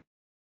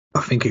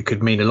 I think it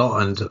could mean a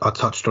lot, and I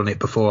touched on it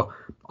before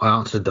I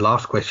answered the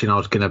last question. I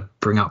was going to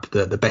bring up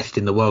the best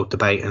in the world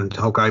debate, and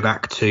I'll go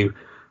back to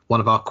one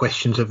of our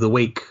questions of the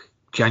week,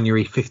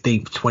 January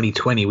 15th,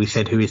 2020. We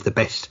said, who is the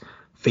best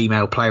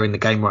female player in the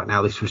game right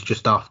now? This was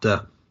just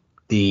after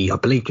the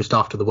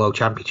World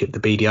Championship, the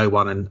BDO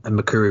one, and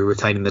Mikuru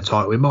retaining the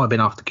title. It might have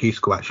been after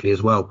Q-School actually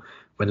as well,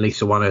 when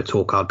Lisa won her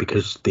tour card,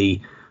 because the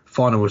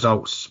final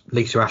results,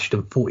 Lisa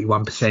Ashton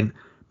 41%,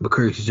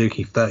 Mikuru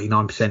Suzuki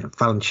 39%,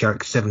 Fallon Sherrick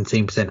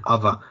 17%,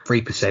 other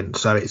 3%.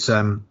 So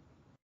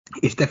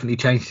it's definitely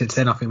changed since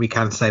then. I think we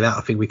can say that.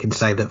 I think we can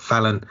say that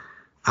Fallon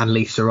and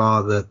Lisa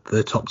are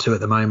the top two at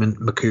the moment.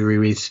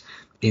 Mikuru is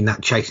in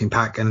that chasing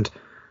pack, and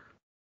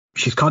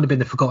she's kind of been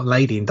the forgotten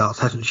lady in darts,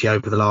 hasn't she,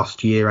 over the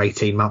last year,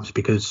 18 months,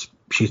 because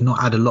she's not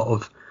had a lot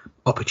of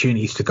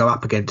opportunities to go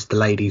up against the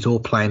ladies or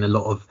play in a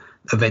lot of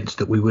events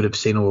that we would have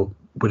seen or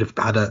would have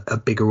had a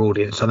bigger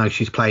audience. I know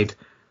she's played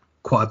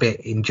quite a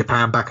bit in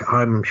Japan back at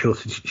home. I'm sure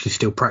she's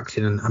still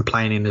practicing and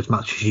playing in as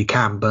much as she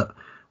can, but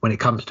when it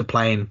comes to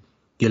playing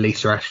your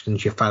Lisa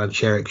Ashtons, your Fallon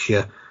Sherricks,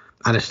 your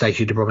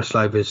Anastasia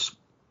Dobromyslovas,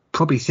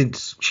 probably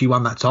since she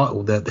won that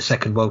title, the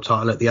second world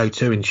title at the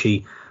O2, and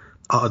she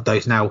uttered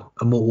those now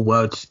immortal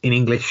words in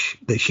English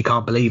that she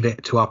can't believe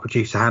it to our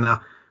producer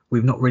Hannah.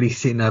 We've not really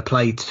seen her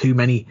play too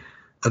many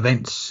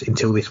events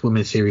until this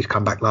Women's Series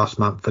come back last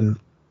month, and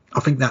I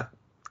think that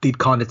did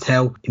kind of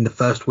tell in the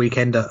first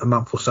weekend a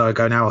month or so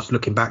ago now. I was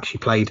looking back, she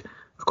played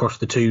across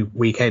the 2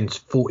 weekends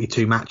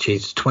 42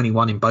 matches,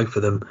 21 in both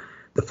of them.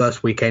 The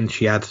first weekend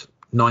she had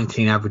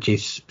 19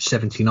 averages,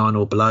 79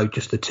 or below,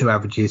 just the 2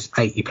 averages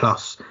 80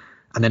 plus,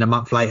 and then a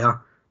month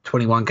later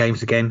 21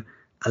 games again,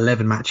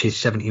 11 matches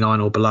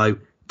 79 or below,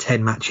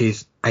 10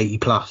 matches 80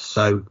 plus.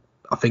 So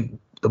I think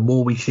the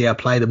more we see her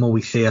play, the more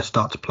we see her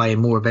start to play in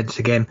more events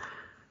again,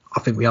 I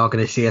think we are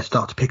going to see her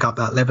start to pick up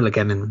that level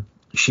again. And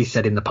she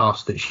said in the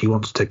past that she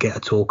wants to get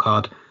a tour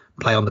card,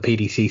 play on the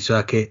PDC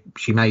circuit.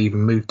 She may even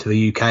move to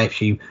the UK if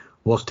she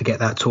was to get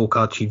that tour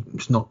card.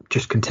 She's not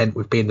just content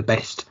with being the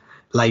best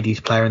ladies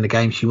player in the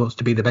game. She wants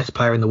to be the best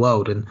player in the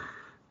world, and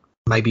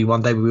maybe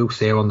one day we will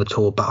see her on the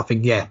tour. But I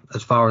think, yeah,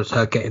 as far as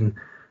her getting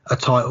a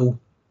title,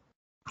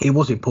 it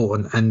was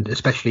important, and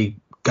especially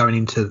going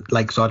into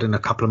Lakeside in a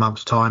couple of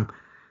months' time,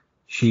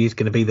 she is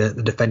going to be the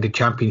defending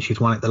champion. She's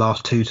won it the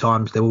last 2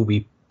 times. There will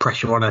be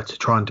pressure on her to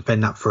try and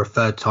defend that for a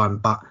 3rd time,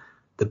 but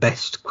the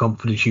best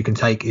confidence you can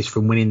take is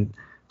from winning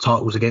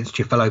titles against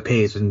your fellow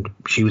peers, and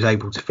she was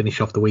able to finish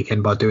off the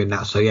weekend by doing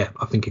that. So yeah,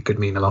 I think it could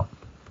mean a lot.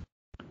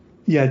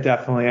 Yeah,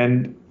 definitely.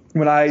 And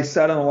when I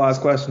said on the last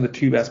question the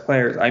 2 best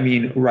players, I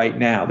mean right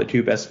now the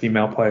 2 best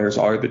female players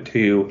are the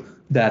 2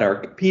 that are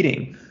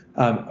competing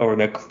or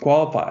that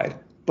qualified.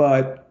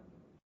 But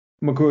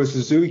Mikuru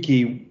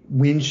Suzuki,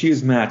 when she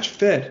is match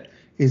fit,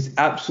 is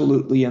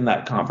absolutely in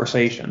that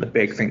conversation. The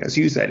big thing, as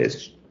you said,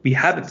 is we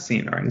haven't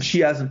seen her, and she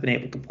hasn't been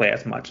able to play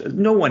as much.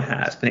 No one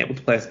has been able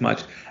to play as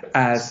much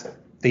as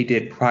they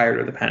did prior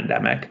to the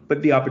pandemic.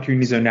 But the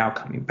opportunities are now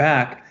coming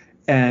back,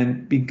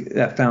 and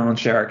Fallon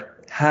Sherrick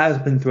has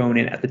been thrown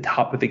in at the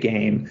top of the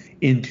game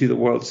into the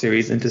World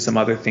Series, into some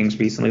other things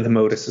recently, the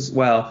Modus as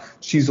well.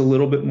 She's a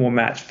little bit more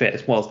match fit,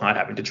 as well as not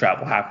having to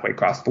travel halfway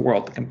across the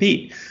world to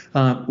compete.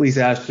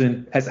 Lisa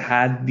Ashton has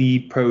had the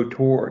Pro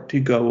Tour to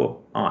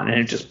go on,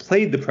 and just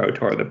played the Pro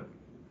Tour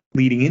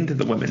leading into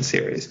the Women's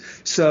Series.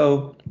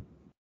 So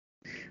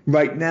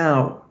right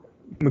now,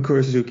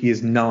 Mikuru Suzuki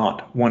is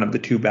not one of the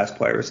 2 best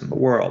players in the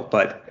world,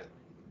 but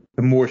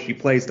the more she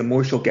plays, the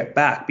more she'll get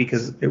back,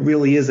 because it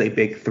really is a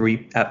big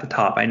 3 at the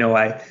top. I know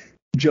I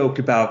joked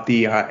about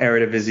the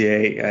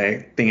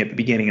Eredivisie thing at the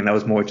beginning, and that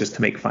was more just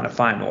to make fun of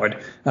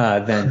Feyenoord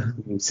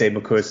than say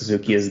Mikuru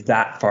Suzuki is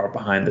that far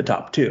behind the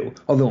top 2,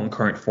 although in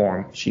current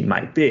form she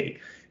might be.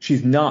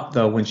 She's not,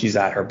 though, when she's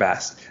at her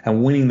best,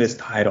 and winning this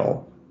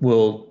title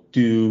will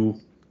do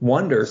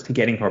wonders to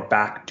getting her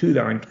back to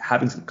there and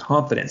having some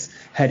confidence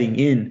heading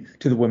in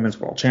to the Women's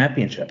World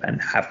Championship, and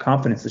have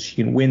confidence that she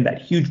can win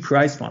that huge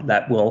prize fund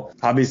that will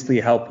obviously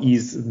help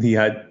ease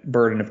the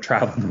burden of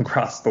traveling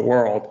across the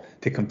world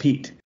to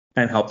compete.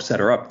 and helped set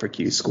her up for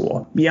Q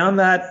School. Beyond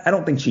that, I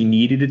don't think she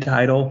needed a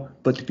title,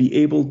 but to be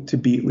able to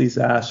beat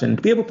Lisa Ashton,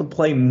 to be able to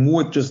play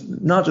more,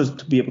 not just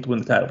to be able to win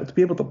the title, but to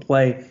be able to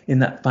play in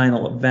that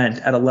final event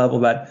at a level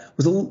that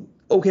was,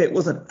 it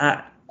wasn't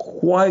at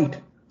quite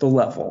the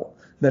level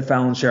that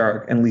Fallon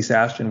Sherrock and Lisa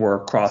Ashton were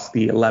across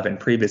the 11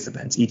 previous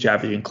events, each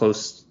averaging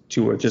close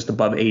to or just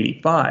above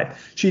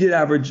 85. She did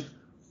average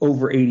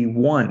over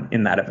 81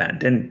 in that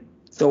event and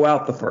throw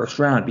out the first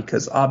round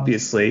because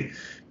obviously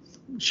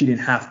she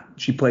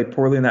played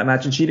poorly in that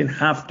match and she didn't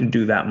have to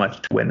do that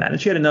much to win that.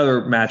 And she had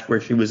another match where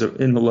she was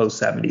in the low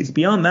 70s.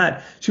 Beyond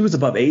that, she was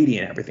above 80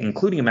 and everything,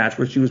 including a match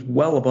where she was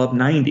well above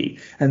 90.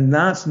 And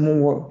that's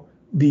more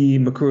the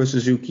Mikuru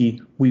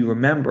Suzuki we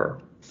remember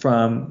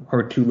from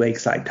her 2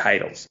 Lakeside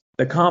titles.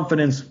 The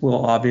confidence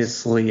will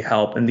obviously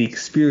help, and the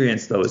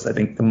experience, though, is, I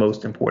think, the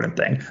most important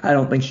thing. I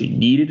don't think she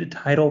needed a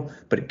title,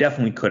 but it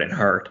definitely couldn't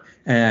hurt.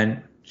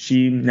 And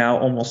she now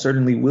almost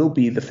certainly will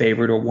be the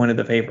favorite or one of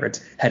the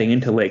favorites heading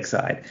into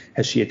Lakeside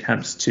as she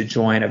attempts to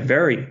join a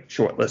very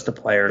short list of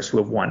players who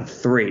have won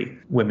 3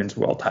 women's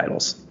world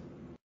titles.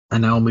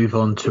 And now I'll move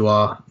on to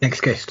our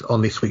next guest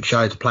on this week's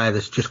show. It's a player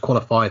that's just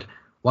qualified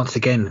once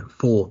again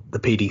for the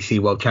PDC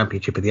World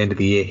Championship at the end of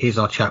the year. Here's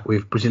our chat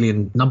with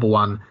Brazilian number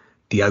 1,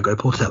 Diogo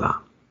Portela.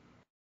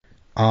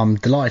 I'm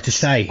delighted to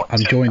say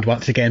I'm joined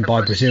once again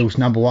by Brazil's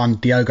number 1,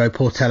 Diogo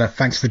Portela.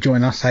 Thanks for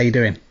joining us. How are you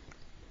doing?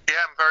 Yeah,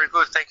 I'm very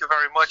good. Thank you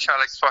very much,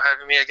 Alex, for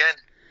having me again.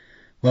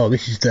 Well,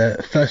 this is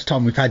the first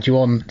time we've had you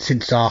on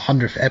since our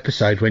 100th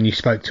episode when you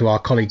spoke to our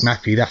colleague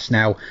Matthew. That's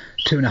now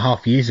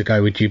 2.5 years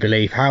ago, would you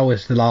believe? How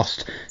has the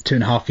last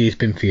 2.5 years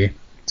been for you?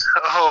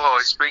 Oh,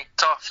 it's been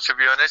tough, to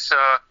be honest.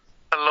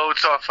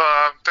 Loads of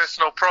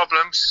personal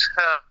problems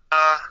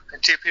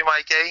deep in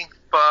my game.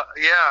 But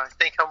yeah, I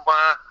think I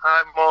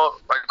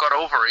got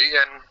over it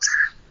and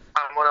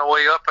I'm on the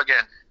way up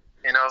again,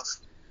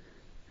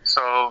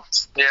 So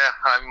yeah,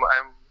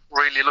 I'm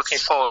really looking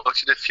forward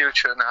to the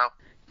future now.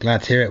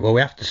 Glad to hear it. Well,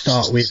 we have to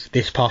start with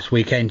this past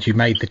weekend. You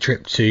made the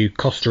trip to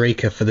Costa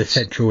Rica for the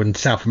Central and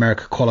South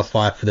America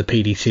qualifier for the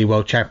PDC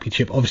World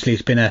Championship. Obviously,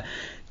 it's been a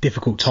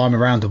difficult time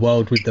around the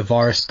world with the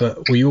virus,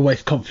 but were you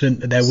always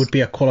confident that there would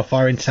be a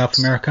qualifier in South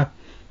America?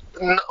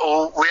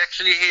 No, we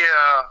actually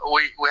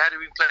we had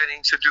been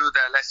planning to do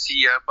that last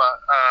year, but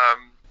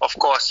of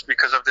course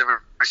because of the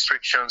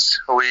restrictions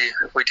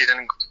we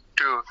didn't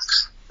do.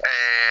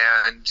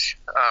 And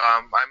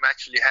I'm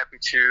actually happy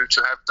to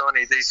have done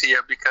it this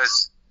year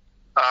because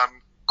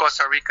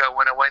Costa Rica,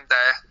 when I went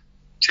there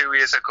 2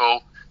 years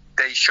ago,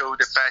 they showed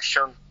the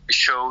passion, they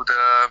showed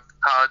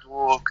hard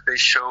work, they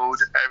showed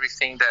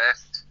everything that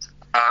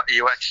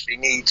you actually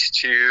need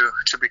to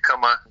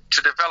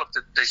develop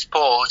the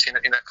sport in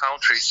a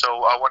country. So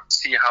I want to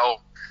see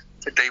how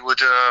they would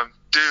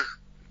do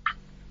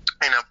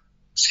in a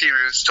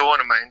serious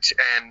tournament,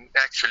 and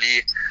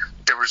actually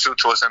the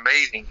result was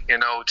amazing.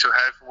 To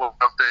have one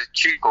of the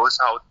chicos,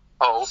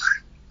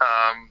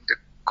 the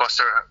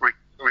Costa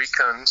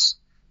Ricans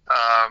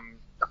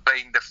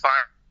playing the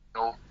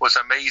final was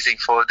amazing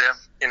for them.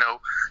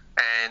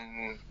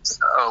 And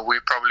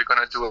we're probably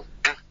gonna do it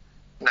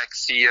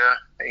next year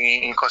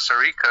in Costa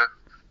Rica.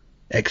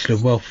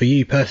 Excellent. Well, for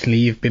you personally,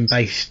 you've been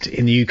based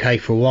in the UK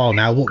for a while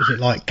now. What was it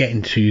like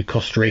getting to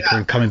Costa Rica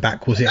and coming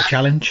back? Was it a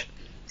challenge?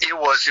 It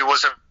was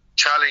a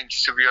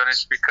challenge, to be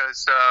honest,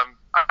 because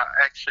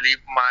actually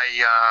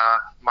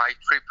my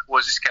trip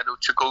was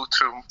scheduled to go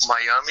through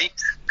Miami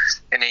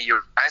in the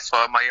US,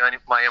 but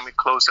Miami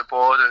closed the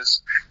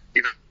borders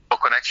even for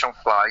connection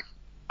flight,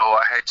 so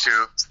I had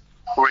to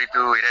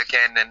redo it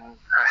again and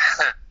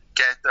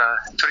get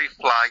 3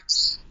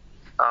 flights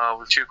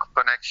with 2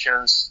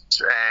 connections.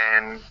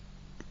 And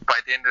by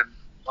the end of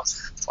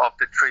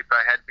the trip,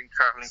 I had been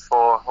traveling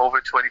for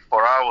over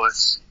 24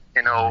 hours,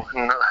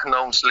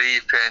 no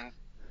sleep, and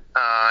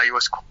it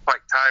was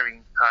quite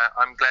tiring.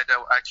 I'm glad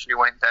I actually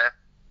went there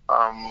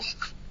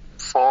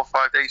 4 or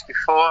 5 days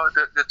before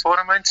the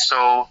tournament,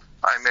 so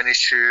I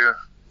managed to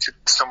get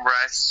some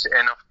rest.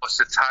 And of course,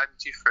 the time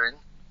difference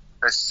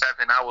is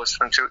 7 hours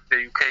from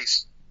the UK.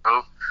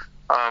 So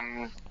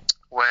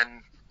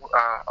when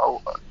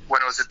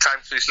it was the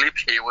time to sleep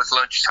here, it was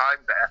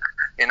lunchtime there,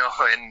 and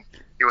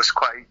it was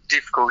quite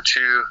difficult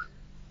to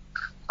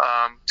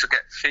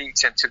get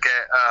fit and to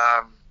get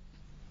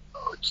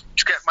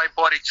my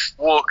body to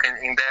work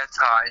in their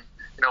time.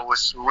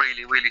 Was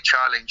really, really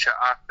challenging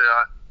after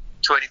a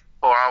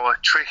 24-hour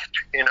trip,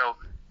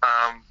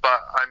 but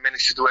I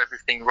managed to do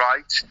everything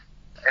right,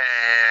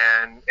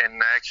 and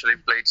I actually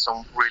played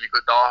some really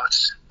good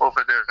darts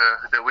over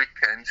the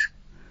weekend.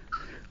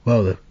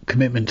 Well, the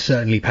commitment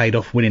certainly paid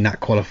off winning that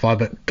qualifier,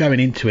 but going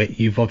into it,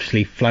 you've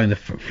obviously flown the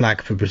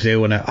flag for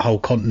Brazil and a whole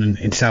continent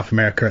in South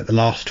America at the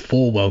last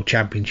 4 World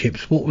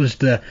Championships. What was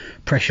the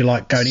pressure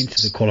like going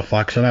into the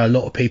qualifier? Because I know a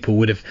lot of people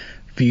would have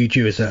viewed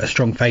you as a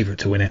strong favourite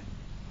to win it.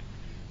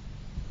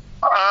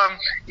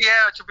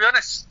 Yeah, to be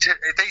honest,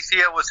 this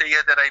year was a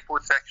year that I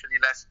put actually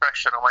less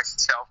pressure on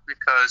myself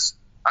because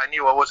I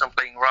knew I wasn't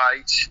playing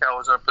right. I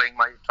wasn't playing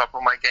my top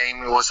of my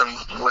game. I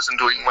wasn't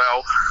doing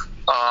well.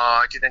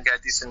 I didn't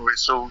get decent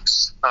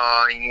results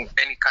in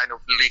any kind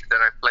of league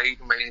that I played,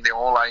 mainly the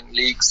online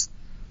leagues.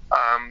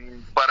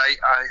 But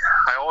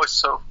I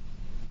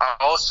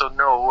also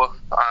know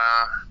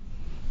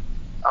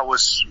I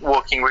was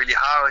working really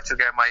hard to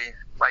get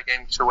my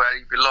game to where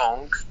it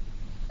belonged,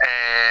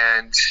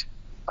 and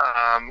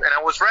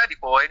I was ready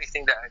for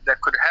anything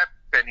that could happen.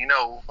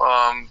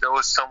 There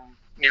was some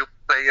new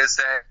players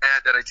there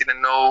that I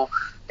didn't know.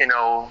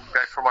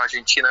 Guy from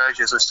Argentina,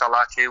 Jesus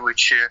Salati,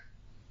 which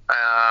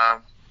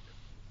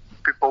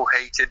people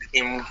hated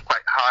him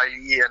quite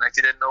highly, and I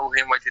didn't know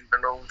him. I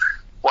didn't know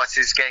what's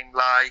his game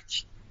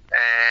like,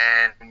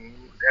 and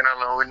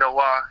I know,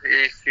 what,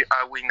 if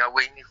I win, I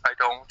win. If I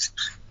don't,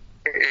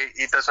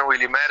 it doesn't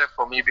really matter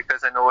for me,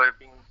 because I know I've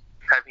been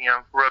having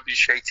a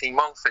rubbish 18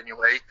 months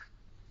anyway.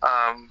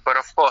 But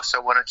of course, I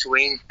wanted to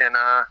win, and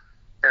I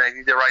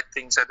did the right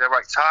things at the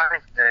right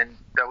time, and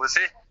that was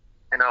it.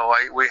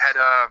 We had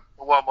a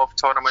warm-up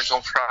tournament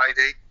on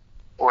Friday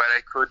where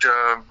I could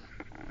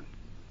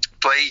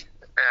play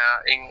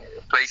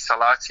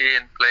Salati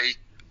and play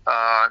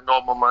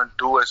Norman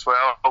Mandu as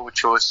well,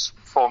 which was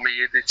for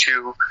me the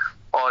two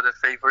other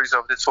favorites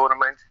of the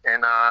tournament,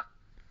 and I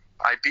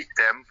beat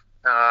them,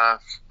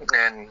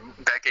 and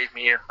that gave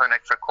me an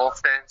extra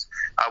confidence.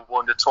 I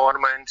won the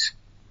tournament,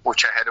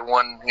 which I hadn't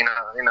won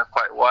in a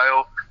quite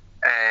while,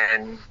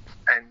 and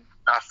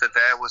after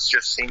that was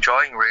just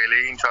enjoying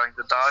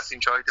the darts,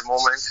 enjoying the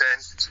moment,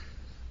 and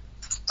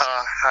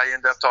I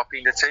ended up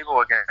topping the table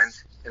again.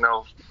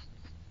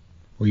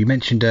 Well, you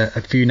mentioned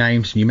a few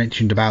names, and you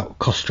mentioned about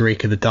Costa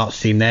Rica, the darts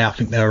team there. I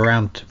think there were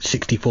around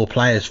 64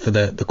 players for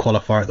the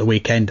qualifier at the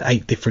weekend,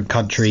 8 different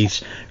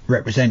countries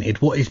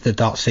represented. What is the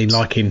darts scene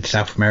like in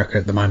South America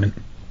at the moment?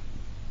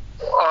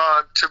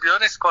 To be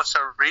honest, Costa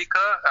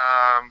Rica,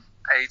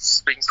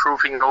 it's been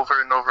proving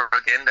over and over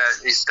again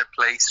that it's the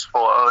place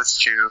for us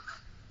to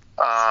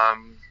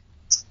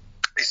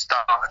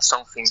start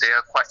something. They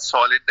are quite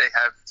solid. They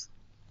have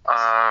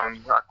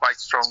a quite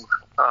strong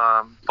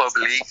pub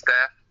league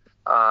there,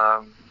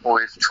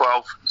 with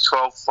 12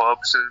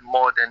 pubs,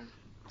 more than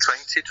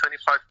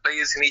 25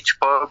 players in each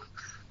pub,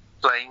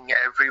 playing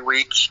every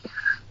week,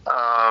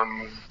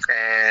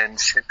 and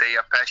they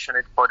are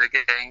passionate for the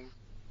game,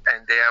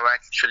 and they are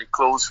actually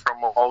close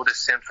from all the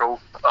central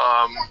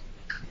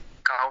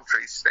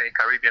countries, the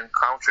Caribbean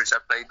countries. I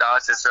played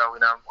darts as well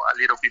in a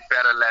little bit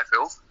better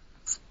level.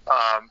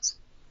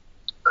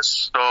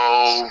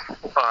 So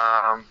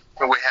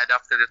we had,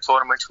 after the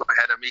tournament, we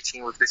had a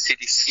meeting with the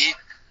CDC,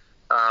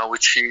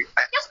 which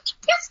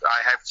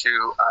I have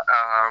to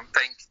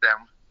thank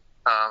them,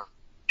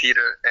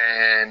 Peter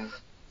and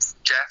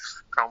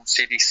Jeff from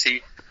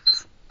CDC,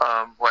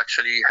 who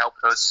actually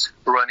helped us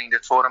running the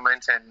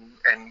tournament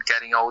and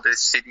getting all the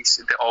CDC,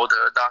 all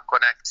the Dart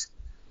Connect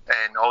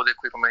and all the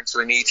equipment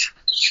we need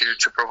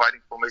to provide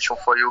information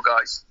for you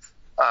guys.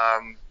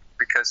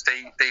 Because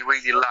they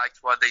really liked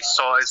what they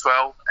saw as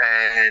well,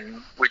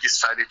 and we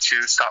decided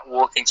to start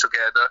working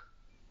together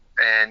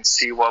and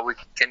see what we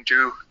can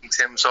do in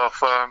terms of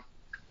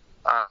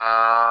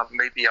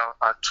maybe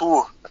a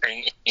tour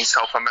in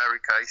South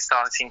America,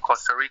 starting in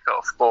Costa Rica,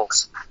 of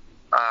course.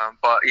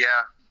 But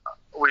yeah,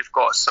 we've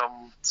got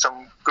some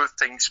good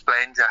things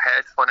planned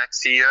ahead for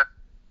next year,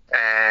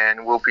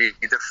 and will be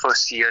the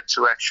first year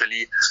to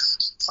actually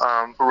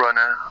run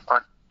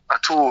a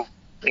tour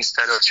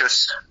instead of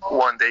just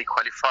one day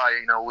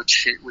qualifier,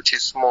 which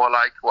is more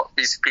like what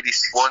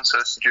PDC wants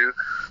us to do,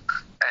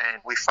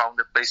 and we found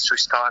a place to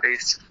start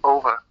it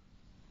over.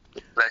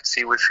 Let's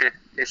see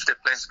if the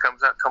plans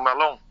come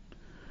along.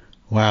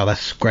 Wow,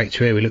 that's great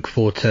to hear. We look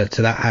forward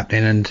to that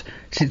happening. And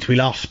since we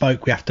last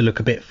spoke, we have to look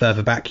a bit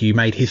further back. You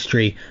made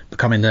history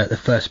becoming the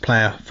first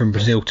player from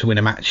Brazil to win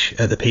a match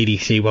at the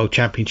PDC World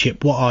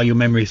Championship. What are your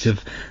memories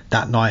of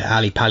that night,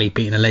 Ali Pali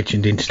beating a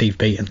legend in Steve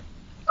Beaton?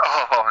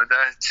 Oh,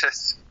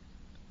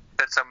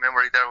 that's a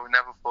memory that I will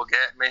never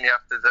forget, mainly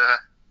after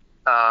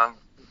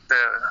the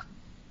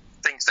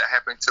things that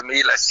happened to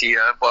me last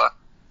year. But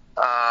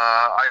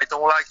I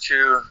don't like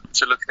to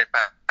look in the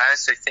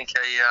past. I think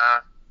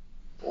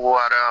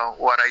what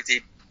I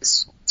did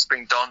is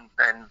been done,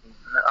 and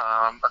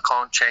I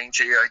can't change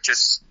it.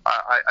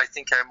 I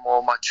think I'm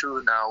more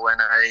mature now,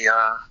 and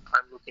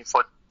I'm looking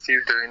for the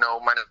future.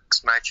 My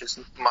next match is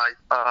my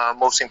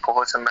most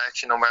important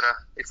match, no matter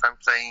if I'm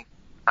playing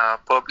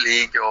pub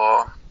league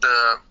or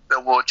the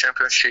World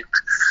Championship,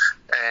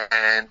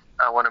 and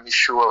I want to be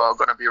sure I'm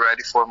going to be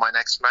ready for my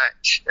next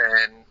match,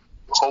 and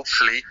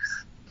hopefully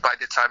by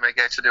the time I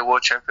get to the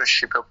World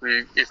Championship I'll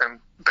be even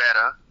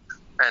better,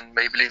 and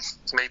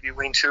maybe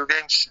win 2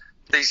 games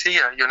this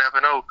year. You never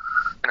know.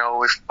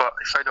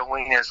 If I don't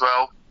win as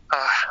well,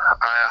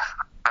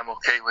 I'm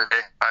okay with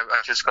it.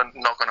 I'm just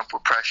not going to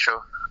put pressure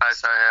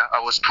as I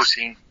was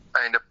putting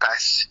in the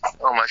past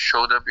on my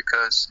shoulder,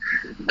 because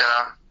there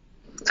are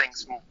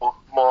things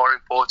more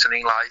important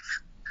in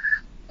life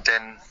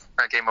than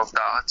a game of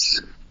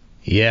darts.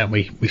 Yeah,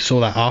 we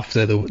saw that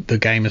after the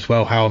game as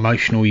well, how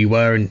emotional you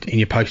were. And in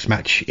your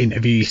post-match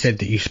interview, you said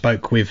that you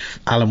spoke with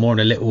Alan Warren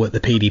a little at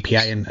the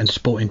PDPA and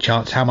Sporting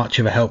Charts. How much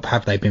of a help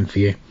have they been for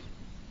you?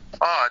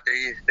 Oh,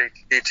 they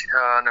did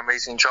an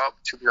amazing job,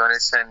 to be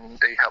honest, and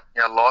they helped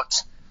me a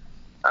lot.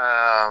 But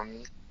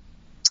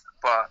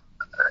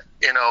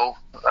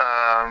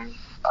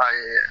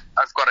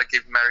I've got to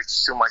give merit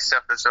to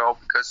myself as well,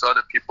 because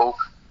other people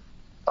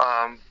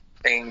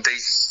in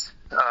these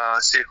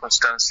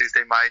circumstances,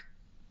 they might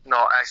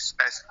not ask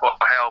for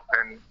help,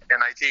 and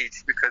I did,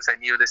 because I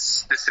knew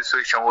this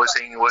situation I was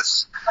in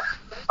was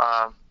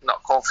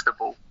not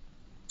comfortable.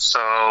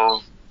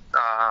 So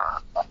I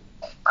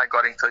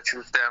got in touch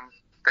with them.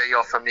 They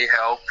offered me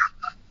help.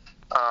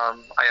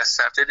 I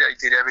accepted it. I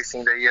did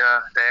everything they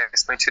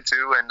asked me to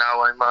do, and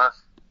now I'm a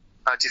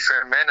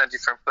different man, a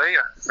different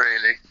player,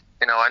 really.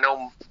 I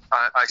know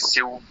I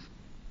still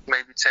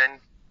maybe 10%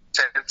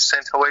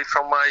 away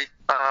from my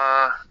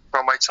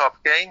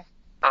top game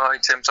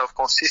in terms of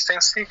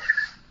consistency,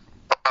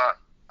 but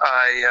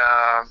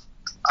I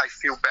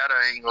feel better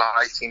in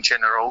life in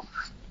general,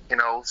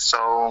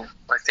 so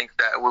I think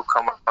that will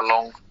come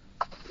along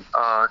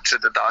to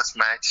the darts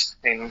match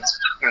in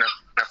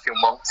a few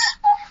months,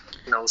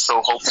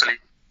 so hopefully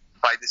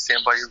by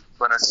December you're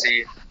gonna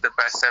see the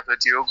best ever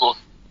Diogo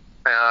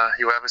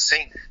you ever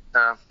seen.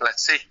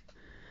 Let's see.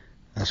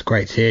 That's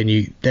great to hear. And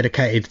you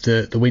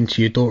dedicated the win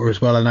to your daughter as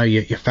well. I know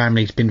your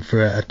family's been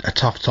through a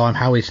tough time.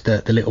 How is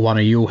the little one?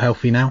 Are you all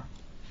healthy now?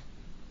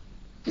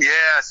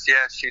 Yes,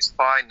 she's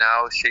fine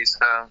now. She's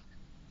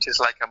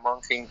like a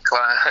monkey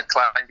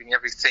climbing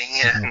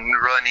everything and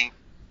running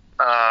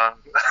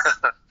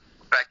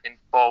back and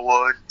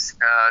forward.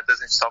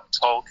 Doesn't stop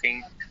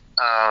talking.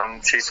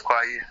 She's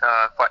quite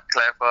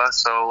clever,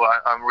 so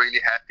I'm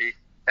really happy.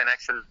 And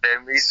actually, I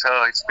miss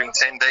her. It's been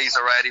 10 days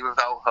already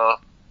without her.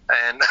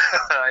 And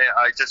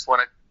I just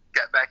want to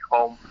get back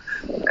home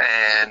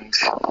and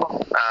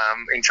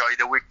enjoy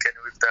the weekend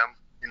with them.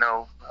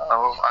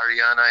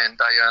 Ariana and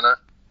Diana,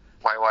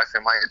 my wife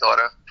and my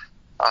daughter.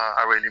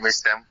 I really miss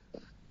them.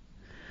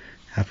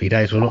 Happy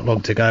days. Well, not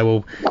long to go.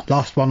 Well,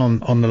 last one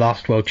on the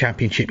last World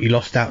Championship, you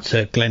lost out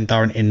to Glenn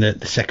Durrant in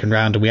the second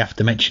round, and we have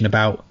to mention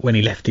about when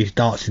he left his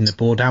darts in the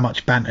board. How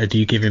much banter do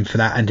you give him for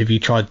that, and have you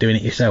tried doing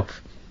it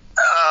yourself?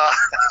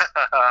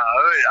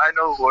 I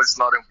know it was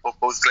not on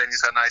purpose. Glenn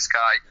is a nice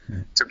guy,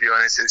 to be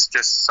honest. It's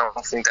just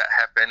something that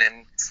happened,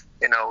 and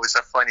it's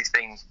a funny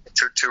thing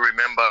to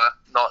remember,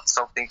 not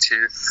something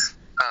to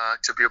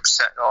be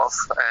upset of.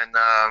 And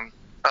I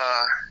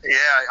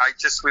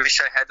just wish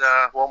I had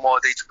one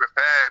more day to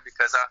prepare,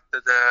 because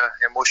after the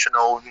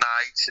emotional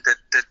night the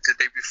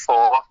day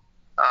before,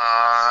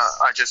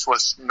 I just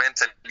was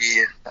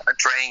mentally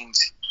drained,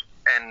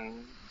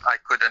 and I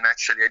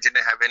didn't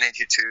have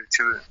energy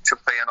to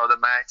play another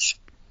match.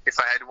 If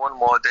I had one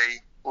more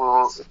day,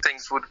 well,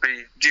 things would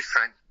be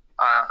different.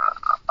 I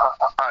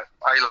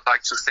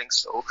like to think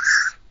so.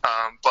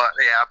 But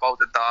yeah, about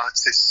the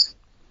darts, it's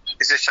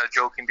just a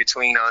joke in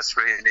between us,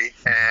 really,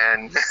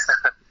 and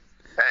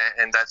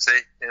and that's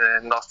it.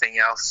 Nothing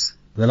else.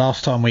 The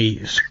last time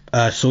we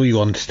saw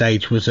you on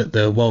stage was at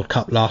the World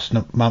Cup last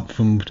month,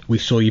 and we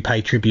saw you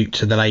pay tribute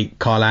to the late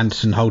Kyle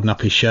Anderson, holding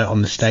up his shirt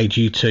on the stage.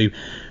 You two,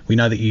 we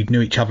know that you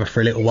knew each other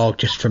for a little while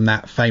just from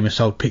that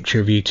famous old picture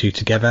of you two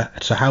together.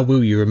 So how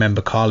will you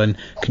remember Kyle, and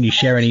can you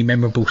share any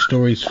memorable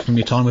stories from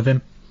your time with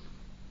him?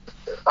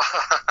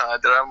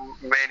 There are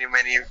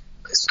many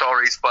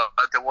stories, but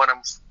the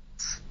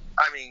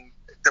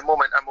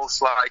moment I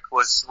most like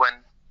was when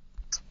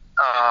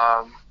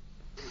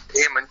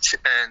him and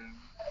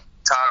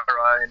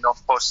Tara and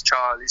of course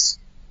Charles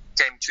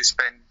came to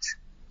spend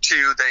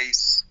 2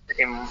 days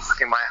in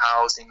my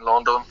house in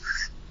London,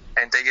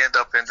 and they ended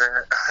up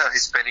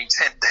spending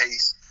 10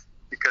 days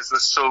because it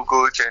was so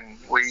good, and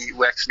we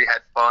actually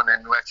had fun,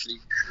 and we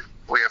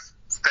have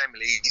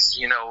families,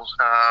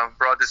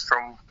 brothers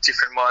from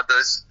different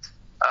mothers,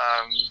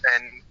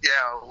 and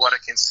yeah, what I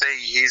can say,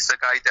 he's a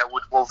guy that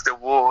would move the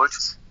world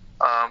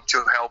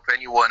to help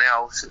anyone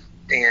else,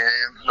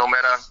 and no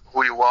matter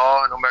who you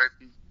are, no matter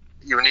if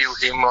you knew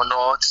him or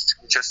not,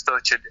 he just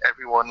touched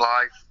everyone's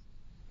life.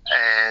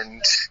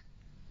 And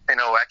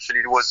actually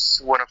it was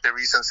one of the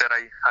reasons that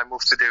I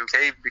moved to the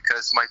UK,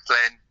 because my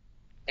plan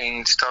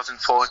in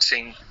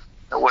 2014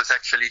 was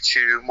actually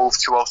to move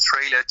to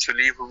Australia to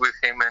live with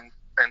him and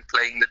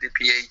play in the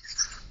DPA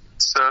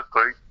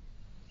circuit,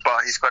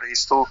 but he's got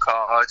his tour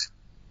card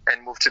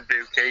and moved to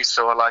the UK,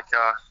 so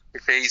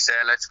if he's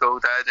there, let's go,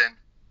 Dad,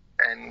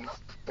 and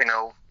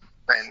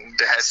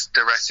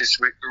the rest is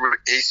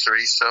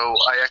history. So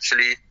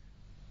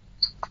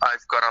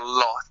I've got a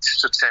lot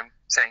to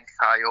thank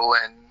Kyle,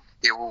 and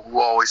he will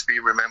always be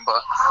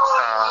remembered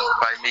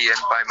by me and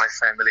by my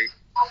family.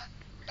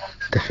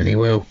 Definitely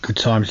will. Good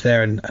times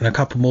there, and a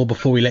couple more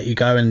before we let you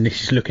go, and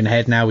this is looking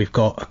ahead now. We've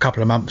got a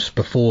couple of months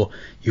before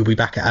you'll be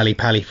back at Ali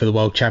Pali for the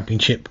World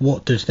Championship.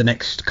 What does the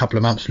next couple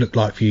of months look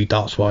like for you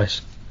darts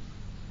wise?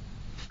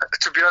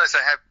 To be honest,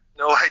 I have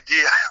no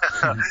idea.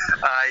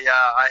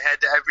 I had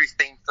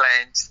everything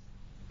planned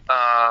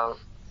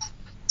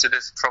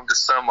from the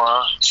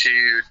summer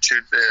to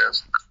the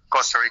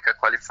Costa Rica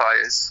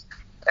qualifiers,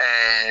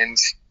 and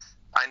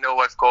I know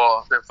I've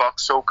got the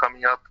Vauxhall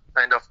coming up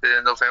end of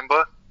the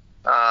November,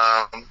 but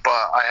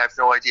I have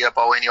no idea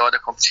about any other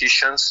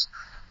competitions.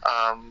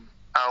 I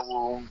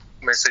will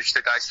message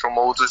the guys from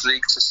Modus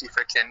League to see if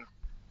I can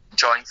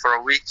join for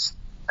a week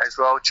as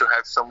well to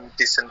have some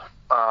decent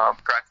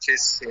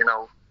practice,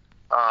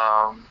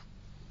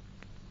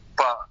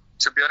 but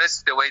to be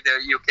honest, the way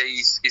the UK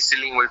is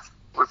dealing with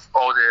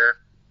all the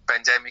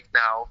pandemic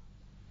now,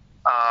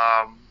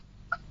 I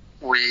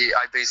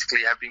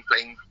basically have been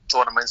playing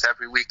tournaments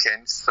every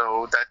weekend,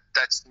 so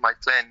that's my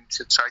plan,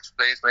 to try to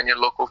play as many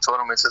local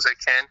tournaments as I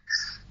can,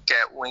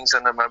 get wins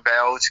under my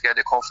belt, get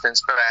the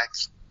confidence back,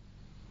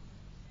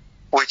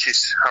 which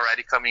is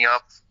already coming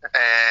up,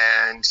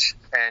 and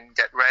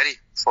get ready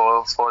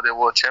for the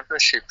World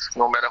Championship.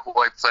 No matter who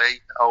I play,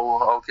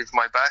 I'll give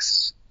my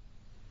best.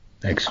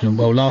 Excellent.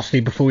 Well, lastly,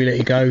 before we let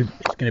you go,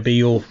 it's going to be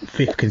your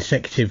 5th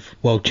consecutive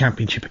World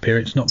Championship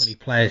appearance. Not many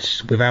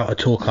players without a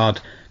tour card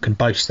can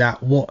boast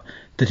that. What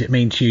does it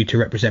mean to you to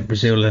represent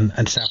Brazil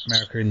and South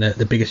America in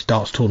the biggest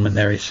darts tournament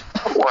there is?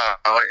 Well,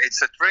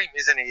 it's a dream,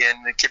 isn't it?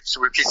 And it keeps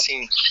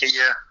repeating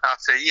year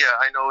after year.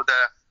 I know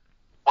that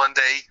one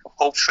day,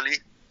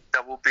 hopefully,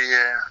 there will be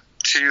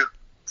 2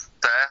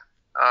 there.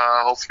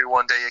 Hopefully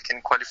one day I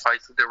can qualify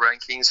to the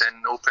rankings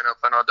and open up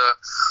another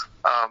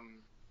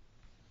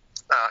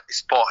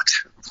spot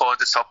for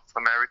the South of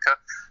America.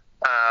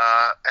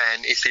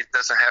 And if it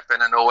doesn't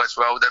happen, I know as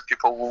well that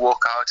people will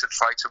walk out to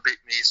try to beat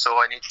me. So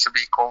I need to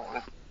be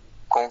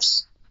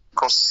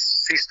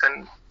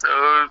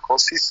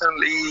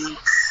consistently,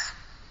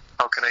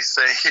 how can I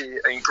say,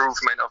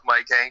 improvement of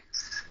my game,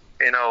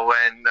 and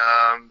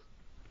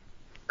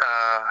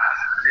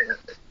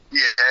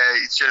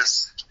it's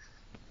just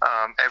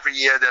every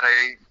year that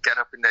I get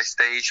up in that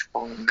stage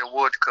from the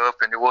World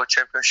Cup and the World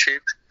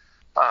Championship,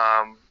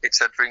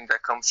 it's a dream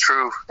that comes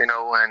true, and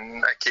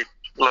I keep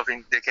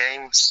loving the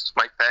games,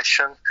 my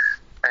passion,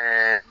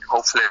 and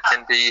hopefully it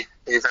can be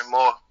even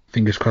more.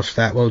 Fingers crossed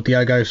for that. Well,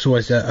 Diogo, it's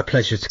always a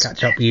pleasure to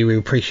catch up with you. We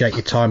appreciate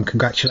your time.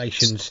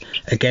 Congratulations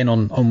again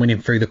on winning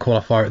through the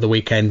qualifier at the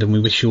weekend, and we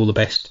wish you all the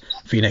best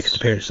for your next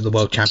appearance at the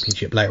World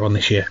Championship later on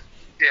this year.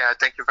 Yeah,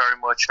 thank you very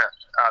much,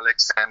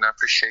 Alex, and I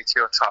appreciate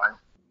your time.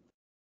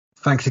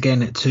 Thanks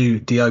again to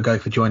Diogo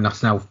for joining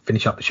us. Now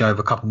finish up the show with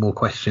a couple more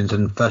questions,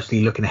 and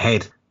firstly, looking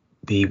ahead,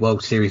 the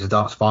World Series of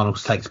Darts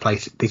Finals takes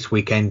place this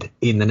weekend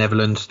in the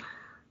Netherlands.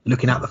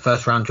 Looking at the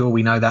first round draw,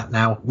 we know that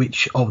now.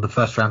 Which of the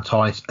first round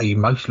ties are you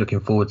most looking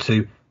forward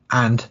to,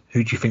 and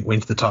who do you think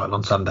wins the title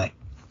on Sunday?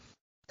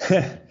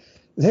 There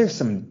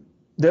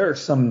are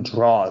some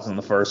draws in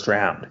the first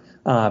round,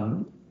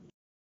 and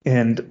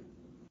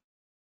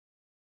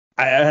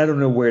I don't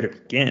know where to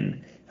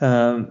begin.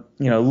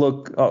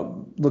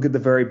 Look at the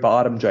very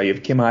bottom, Joe. You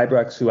have Kim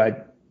Ibrex, who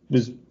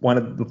was one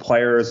of the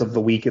players of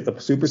the week at the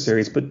Super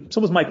Series, but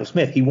so was Michael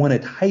Smith. He won a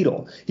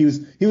title. He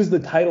was the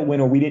title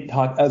winner we didn't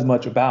talk as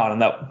much about,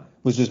 and that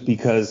was just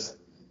because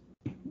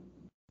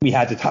we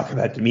had to talk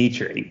about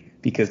Dimitri,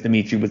 because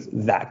Dimitri was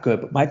that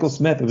good. But Michael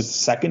Smith, it was the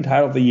second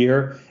title of the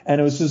year, and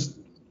it was just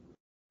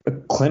a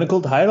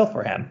clinical title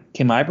for him.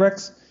 Kim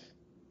Ibrex,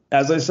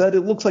 as I said,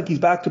 it looks like he's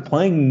back to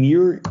playing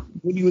near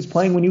when he was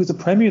playing when he was a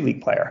Premier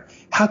League player.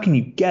 How can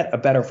you get a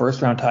better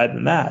first-round tie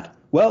than that?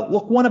 Well,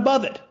 look one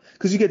above it,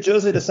 because you get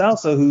Jose de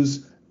Salsa,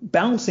 who's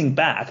bouncing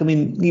back. I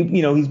mean,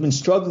 he's been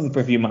struggling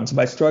for a few months.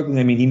 By struggling,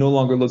 I mean he no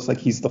longer looks like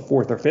he's the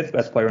 4th or 5th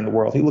best player in the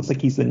world. He looks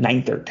like he's the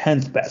 9th or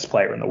 10th best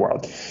player in the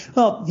world.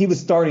 Well, he was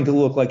starting to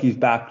look like he's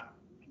back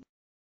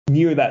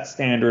near that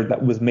standard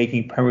that was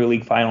making Premier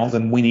League finals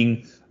and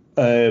winning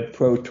a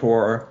Pro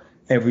Tour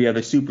every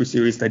other Super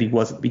Series that he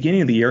was at the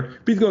beginning of the year.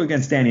 But he's going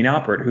against Danny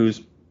Noppert,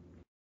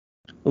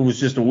 it was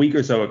just a week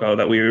or so ago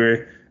that we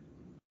were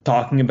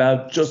talking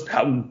about just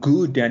how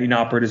good Danny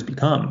Noppert has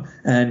become.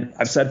 And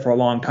I've said for a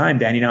long time,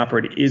 Danny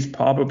Noppert is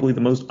probably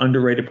the most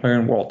underrated player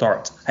in world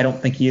darts. I don't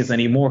think he is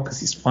anymore, because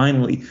he's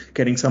finally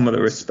getting some of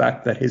the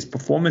respect that his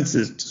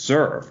performances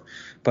deserve.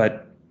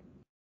 But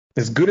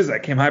as good as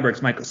that Kim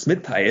Ibrex Michael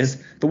Smith tie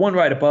is, the one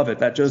right above it,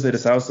 that Jose de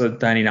Salsa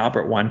Danny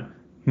Noppert one,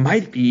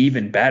 might be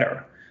even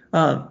better.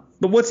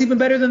 But what's even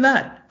better than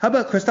that? How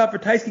about Christoph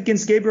Ratajski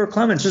against Gabriel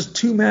Clemens, just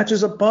 2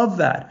 matches above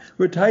that?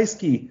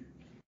 Ratajski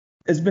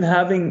has been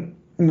having...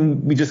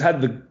 We just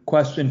had the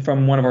question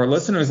from one of our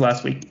listeners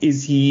last week.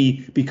 Is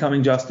he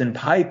becoming Justin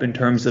Pipe in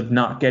terms of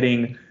not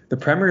getting the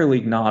Premier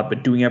League nod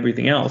but doing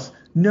everything else?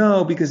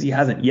 No, because he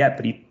hasn't yet,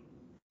 but he's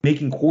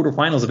making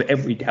quarterfinals of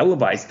every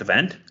televised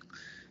event.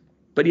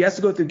 But he has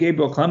to go through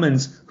Gabriel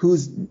Clemens,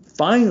 who's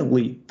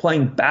finally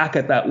playing back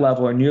at that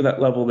level or near that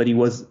level that he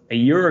was a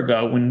year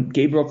ago when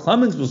Gabriel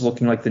Clemens was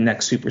looking like the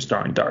next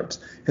superstar in darts.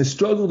 Has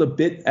struggled a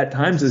bit at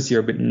times this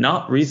year, but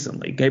not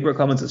recently. Gabriel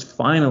Clemens is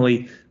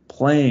finally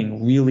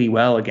playing really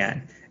well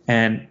again.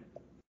 And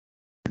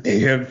they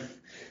have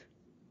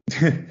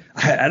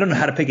I don't know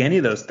how to pick any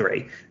of those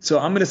three. So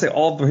I'm going to say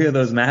all 3 of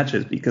those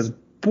matches, because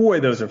boy,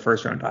 those are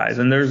first round ties.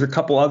 And there's a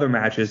couple other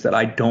matches that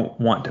I don't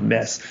want to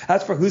miss.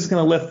 As for who's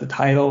going to lift the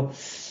title,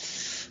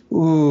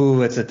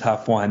 Ooh, it's a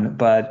tough one,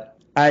 but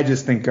I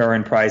just think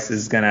Gerwyn Price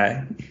is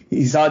gonna.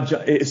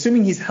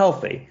 Assuming he's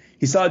healthy.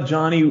 He saw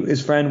Johnny,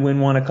 his friend,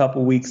 win one a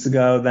couple weeks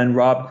ago. Then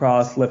Rob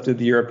Cross lifted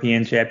the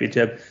European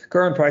Championship.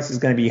 Gerwyn Price is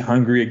going to be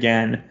hungry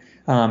again,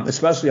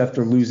 especially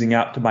after losing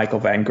out to Michael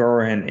Van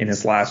Gerwen in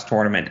his last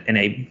tournament in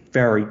a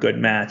very good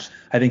match.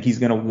 I think he's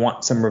going to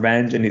want some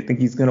revenge, and I think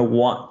he's going to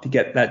want to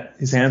get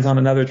his hands on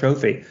another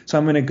trophy. So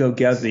I'm going to go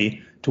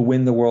Gezi to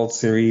win the World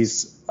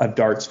Series of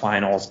Darts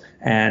finals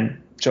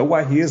and show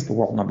why he is the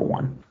world number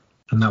one.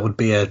 And that would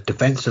be a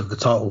defence of the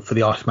title for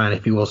the Iceman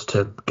if he was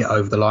to get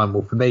over the line.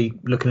 Well, for me,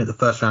 looking at the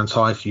first round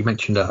ties, you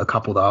mentioned a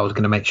couple that I was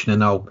going to mention,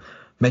 and I'll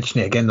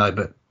mention it again, though.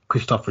 But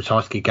Krzysztof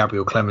Ratajski,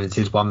 Gabriel Clemens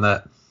is one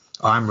that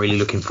I'm really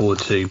looking forward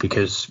to,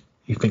 because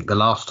you think the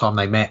last time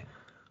they met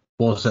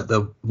was at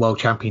the World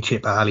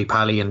Championship at Ali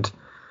Pali, and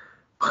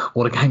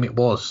what a game it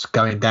was,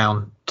 going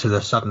down to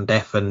the sudden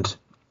death. And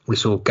we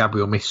saw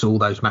Gabriel miss all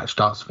those match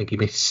starts. I think he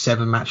missed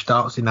 7 match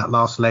starts in that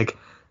last leg.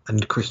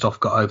 And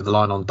Krzysztof got over the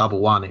line on double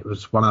one. It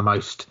was one of the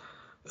most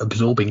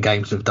absorbing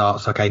games of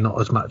darts. Okay,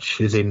 not as much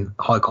as in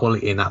high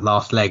quality in that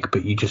last leg,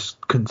 but you just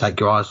couldn't take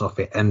your eyes off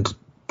it. And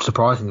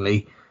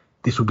surprisingly,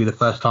 this will be the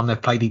first time they've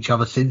played each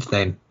other since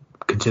then,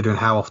 considering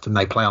how often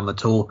they play on the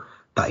tour.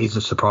 That is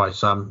a surprise.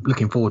 So I'm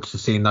looking forward to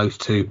seeing those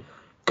two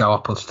go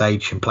up on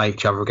stage and play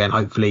each other again.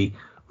 Hopefully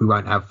we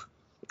won't have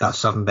that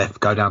sudden death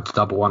go down to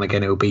double one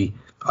again. It will be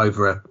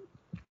over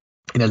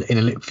in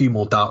a few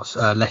more darts,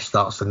 less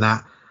darts than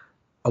that.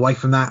 Away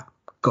from that,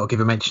 got to give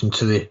a mention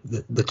to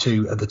the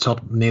two at the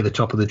top, near the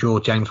top of the draw,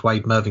 James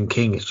Wade, Mervyn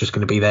King. It's just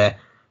going to be their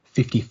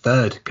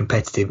 53rd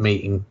competitive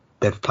meeting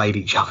they've played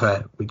each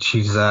other, which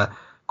is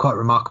quite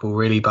remarkable,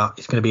 really. But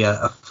it's going to be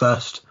a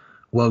first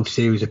World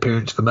Series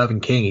appearance for Mervyn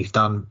King. He's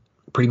done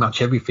pretty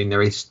much everything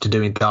there is to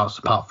do in darts,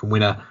 apart from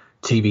win a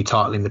TV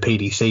title in the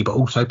PDC, but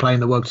also playing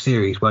the World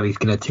Series. Well, he's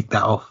going to tick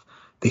that off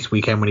this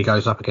weekend when he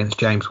goes up against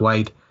James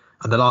Wade.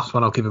 And the last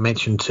one I'll give a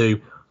mention to,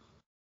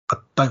 I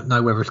don't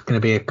know whether it's going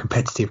to be a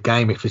competitive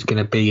game, if it's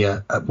going to be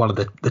one of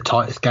the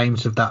tightest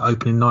games of that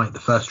opening night, the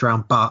first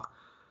round, but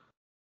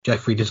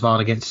Jeffrey de Zwaan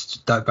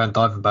against Dirk van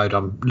Dijvenbode.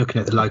 I'm looking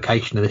at the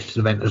location of this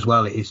event as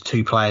well. It is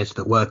 2 players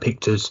that were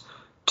picked as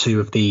 2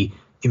 of the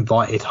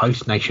invited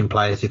host nation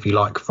players, if you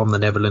like, from the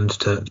Netherlands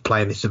to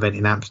play in this event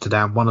in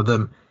Amsterdam. One of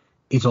them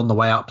is on the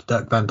way up,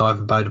 Dirk van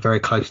Dijvenbode, very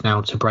close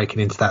now to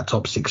breaking into that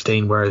top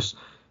 16, whereas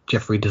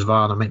Jeffrey de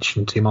Zwaan, I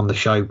mentioned him on the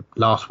show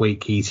last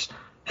week, he's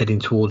heading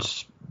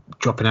towards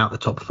dropping out the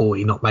top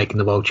 40, not making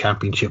the World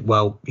Championship.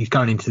 Well, he's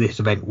going into this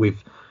event with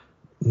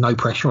no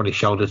pressure on his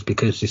shoulders,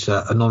 because it's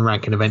a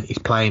non-ranking event. He's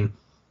playing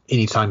in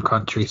his home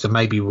country, so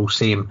maybe we'll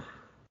see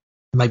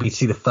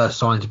the first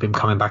signs of him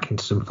coming back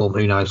into some form.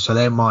 Who knows? So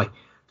they're my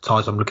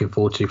ties I'm looking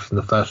forward to from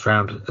the first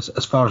round.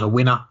 As far as a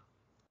winner,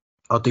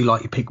 I do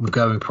like your pick with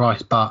Gerwyn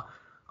Price, but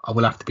I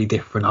will have to be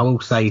different. I will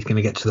say he's going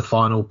to get to the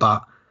final,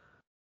 but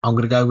I'm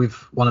going to go with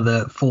one of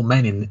the 4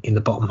 men in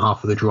the bottom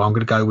half of the draw. I'm going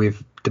to go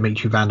with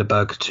Dimitri van den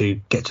Bergh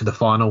to get to the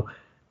final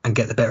and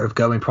get the better of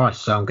Gerwyn Price.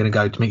 So I'm going to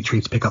go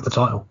Dimitri to pick up the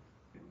title.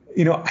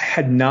 You know, I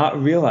had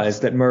not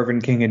realized that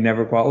Mervyn King had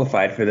never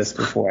qualified for this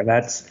before.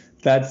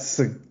 That's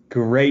a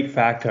great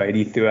factoid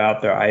he threw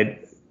out there. I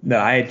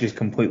had just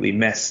completely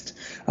missed.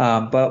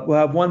 But we'll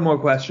have one more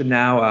question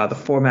now. The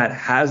format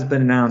has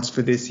been announced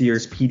for this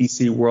year's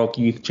PDC World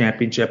Youth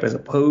Championship, as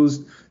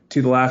opposed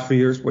to the last few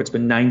years where it's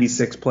been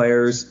 96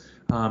 players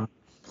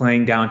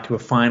playing down to a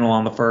final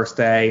on the first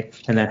day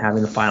and then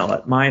having the final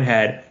at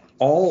Minehead.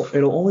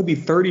 It'll only be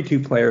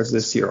 32 players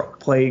this year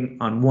playing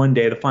on one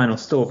day. The final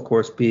still, of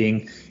course,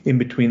 being in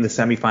between the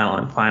semifinal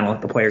and final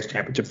at the Players'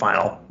 Championship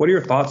final. What are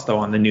your thoughts, though,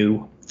 on the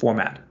new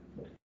format?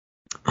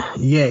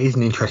 Yeah, it is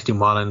an interesting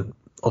one. And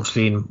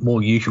obviously in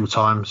more usual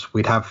times,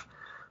 we'd have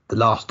the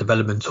last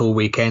development tour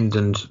weekend,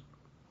 and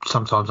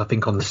sometimes I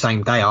think on the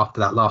same day after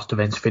that last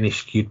event's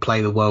finished, you'd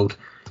play the World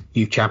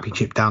Youth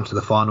Championship down to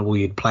the final, or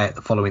you'd play it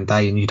the following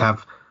day, and you'd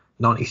have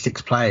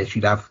 96 players.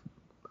 You'd have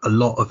a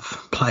lot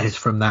of players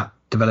from that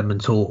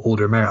development tour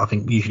order of merit. I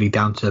think usually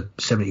down to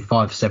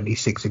 75,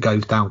 76. It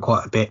goes down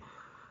quite a bit.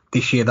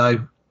 This year,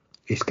 though,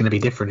 it's going to be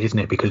different, isn't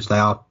it? Because they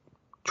are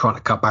trying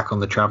to cut back on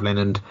the travelling,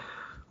 and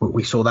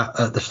we saw that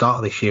at the start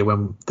of this year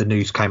when the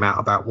news came out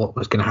about what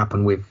was going to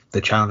happen with the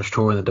Challenge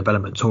Tour and the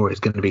Development Tour. It's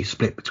going to be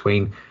split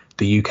between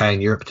the UK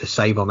and Europe to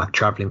save on that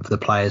travelling for the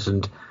players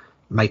and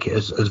make it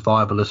as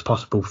viable as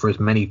possible for as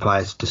many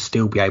players to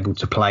still be able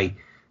to play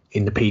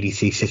in the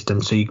PDC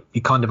system. So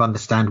you kind of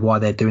understand why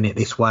they're doing it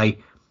this way.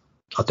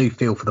 I do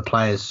feel for the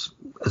players,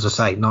 as I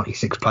say,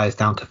 96 players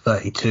down to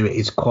 32, it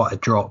is quite a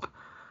drop.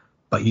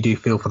 But you do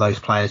feel for those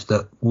players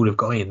that would have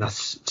got in.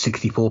 That's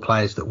 64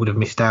 players that would have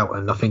missed out.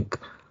 And I think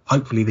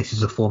hopefully this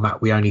is a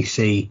format we only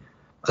see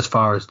as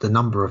far as the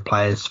number of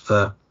players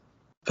for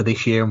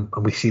this year.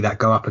 And we see that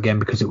go up again,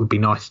 because it would be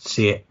nice to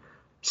see it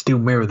still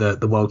mirror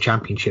the World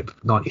Championship.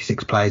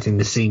 96 players in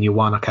the senior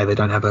one. Okay, they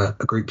don't have a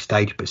group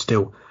stage, but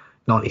still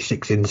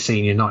 96 in the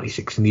senior,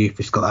 96 in the youth.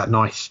 It's got that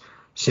nice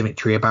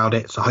symmetry about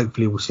it. So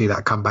hopefully we'll see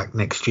that come back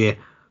next year.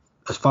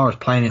 As far as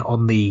playing it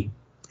on the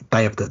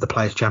day of the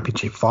Players'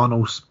 Championship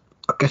finals,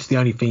 guess the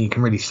only thing you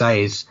can really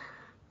say is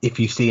if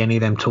you see any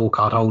of them tour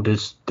card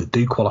holders that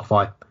do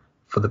qualify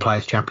for the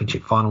Players'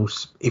 Championship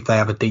finals, if they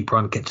have a deep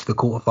run, get to the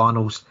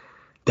quarterfinals,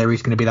 there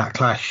is going to be that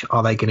clash.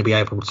 Are they going to be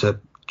able to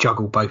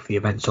juggle both the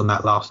events on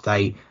that last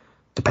day?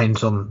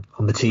 Depends on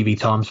the TV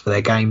times for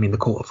their game in the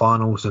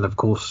quarterfinals and, of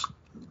course,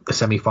 the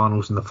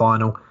semi-finals and the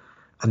final,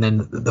 and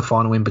then the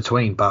final in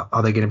between. But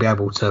are they going to be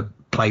able to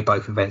play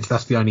both events?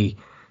 That's the only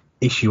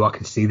issue I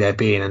can see there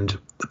being, and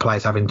the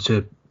players having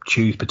to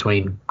choose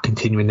between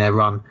continuing their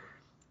run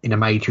in a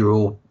major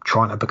or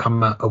trying to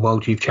become a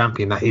world youth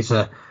champion. That is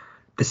a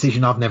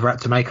decision I've never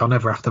had to make. I'll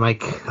never have to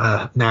make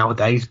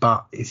nowadays,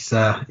 but it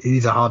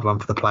is a hard one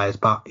for the players.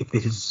 But if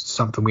this is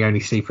something we only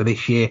see for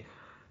this year,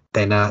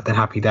 then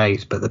happy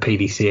days. But the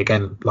PDC,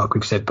 again, like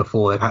we've said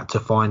before, they've had to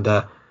find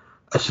a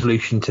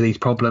solution to these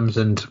problems,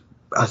 and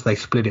as they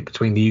split it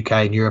between the UK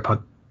and Europe, I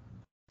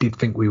did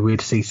think we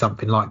would see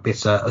something like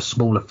this, a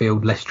smaller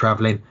field, less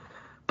travelling.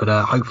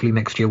 But hopefully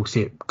next year we'll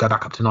see it go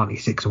back up to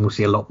 96 and we'll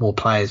see a lot more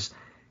players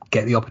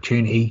get the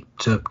opportunity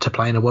to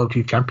play in a World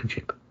Youth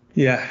Championship.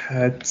 Yeah,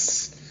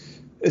 it's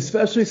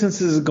especially since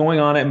this is going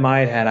on at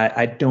Minehead,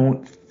 I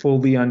don't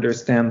fully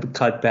understand the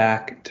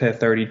cutback to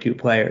 32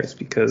 players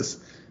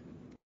because,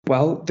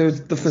 well,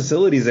 there's the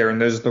facilities there and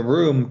there's the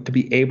room to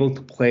be able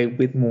to play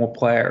with more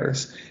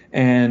players.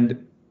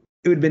 And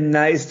it would have been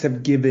nice to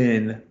have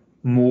given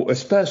more,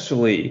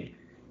 especially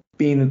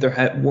being that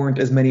there weren't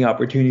as many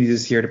opportunities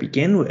this year to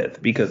begin with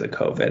because of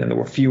COVID, and there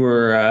were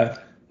fewer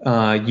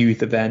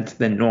youth events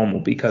than normal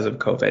because of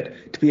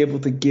COVID, to be able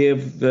to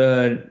give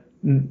the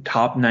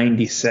top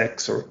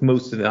 96, or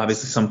most of them,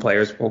 obviously some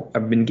players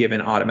have been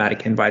given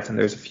automatic invites and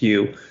there's a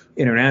few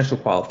international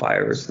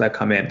qualifiers that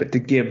come in, but to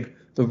give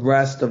the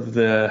rest of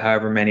the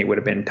however many would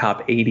have been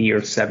top 80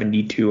 or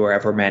 72 or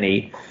however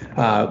many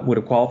would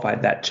have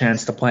qualified that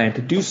chance to play, and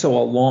to do so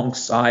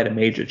alongside a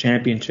major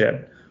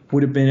championship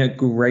would have been a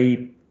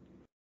great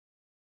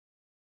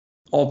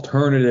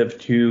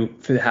alternative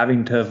for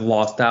having to have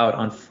lost out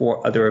on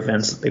 4 other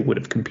events that they would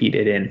have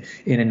competed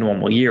in a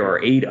normal year,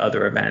 or 8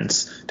 other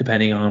events,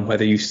 depending on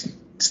whether you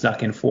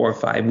snuck in 4 or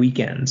 5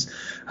 weekends.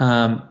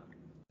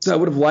 So I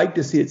would have liked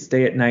to see it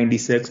stay at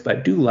 96, but I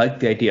do like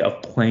the idea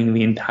of playing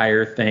the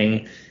entire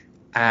thing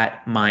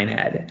at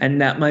Minehead. And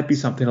that might be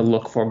something to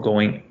look for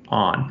going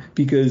on,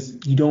 because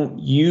you don't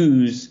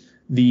use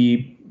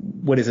the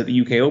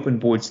UK Open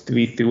boards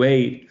 3 through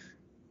 8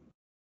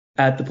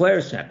 at the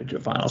Players'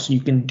 Championship final. So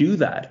you can do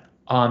that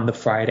on the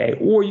Friday,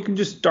 or you can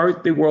just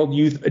start the World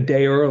Youth a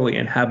day early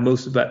and have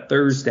most of that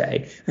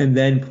Thursday and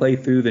then play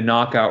through the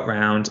knockout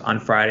rounds on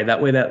Friday. That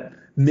way that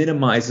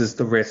minimizes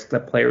the risk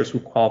that players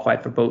who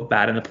qualified for both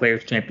that and the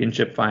Players'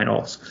 Championship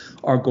finals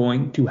are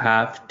going to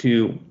have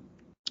to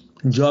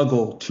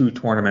juggle 2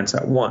 tournaments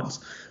at once.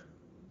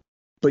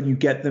 But to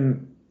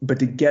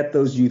get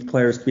those youth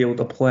players to be able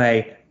to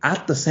play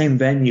at the same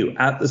venue,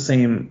 at the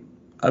same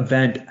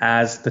event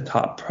as the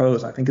top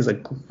pros, I think is a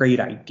great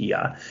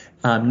idea.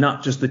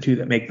 Not just the 2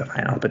 that make the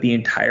final, but the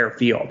entire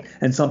field.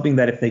 And something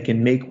that if they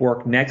can make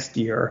work next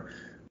year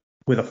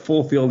with a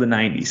full field of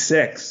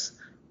 96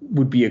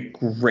 would be a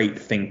great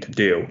thing to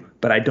do.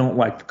 But I don't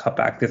like the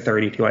cutback to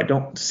 32. I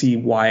don't see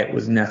why it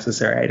was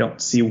necessary. I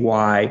don't see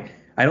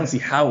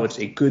how it's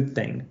a good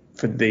thing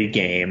for the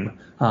game,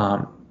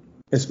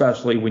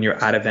 especially when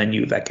you're at a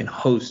venue that can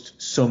host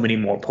so many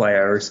more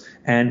players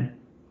and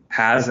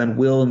has and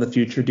will in the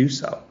future do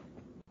so.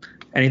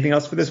 Anything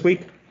else for this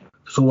week?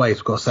 As always,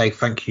 we've got to say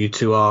thank you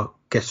to our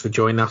guests for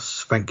joining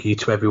us. Thank you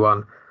to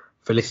everyone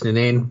for listening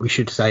in. We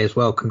should say as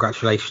well,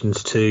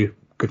 congratulations to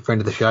good friend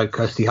of the show,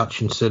 Kirsty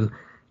Hutchinson,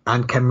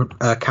 and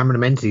Cameron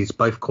Menzies,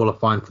 both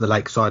qualifying for the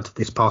Lakeside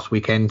this past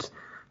weekend.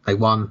 They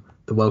won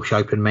the Welsh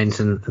Open men's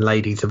and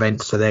ladies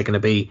events, so they're going to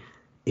be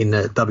in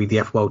the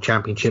WDF World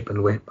Championship,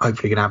 and we're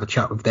hopefully going to have a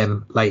chat with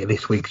them later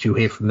this week, so you'll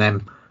hear from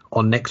them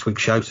on next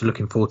week's show. So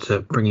looking forward to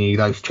bringing you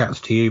those chats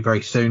to you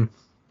very soon.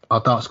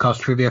 Our Dartscast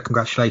trivia,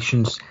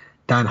 congratulations,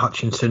 Dan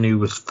Hutchinson, who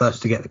was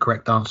first to get the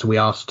correct answer. We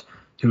asked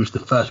who was the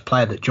first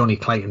player that Johnny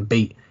Clayton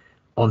beat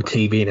on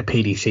TV in a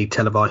PDC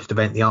televised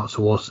event. The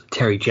answer was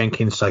Terry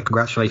Jenkins. So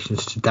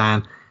congratulations to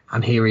Dan.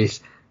 And here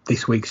is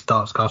this week's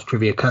Dartscast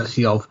trivia,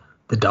 courtesy of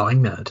the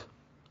Darting Nerd.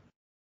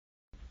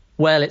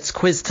 Well, it's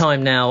quiz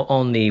time now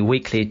on the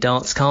weekly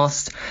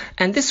Dartscast,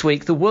 and this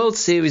week the World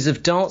Series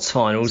of Darts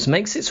Finals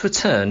makes its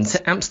return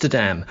to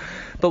Amsterdam.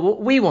 But what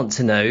we want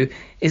to know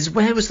is,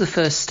 where was the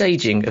first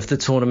staging of the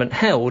tournament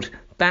held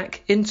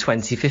back in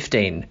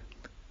 2015?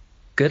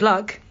 Good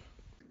luck.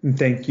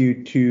 Thank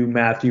you to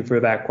Matthew for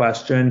that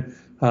question.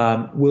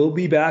 We'll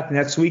be back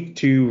next week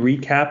to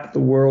recap the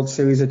World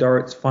Series of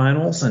Darts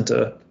Finals and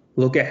to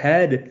look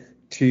ahead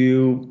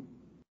to,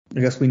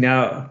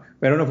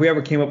 I don't know if we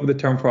ever came up with a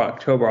term for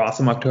October,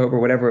 Awesome October,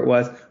 whatever it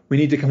was. We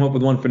need to come up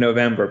with one for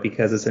November,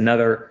 because it's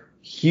another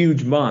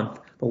huge month.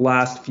 The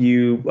last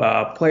few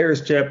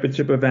Players'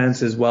 Championship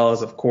events, as well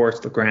as, of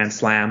course, the Grand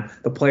Slam,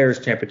 the Players'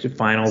 Championship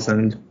finals,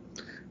 and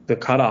the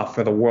cutoff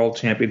for the World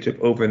Championship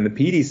over in the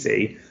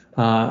PDC,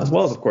 as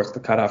well as, of course, the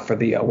cutoff for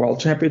the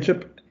World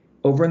Championship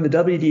over in the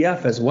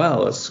WDF as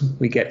well, as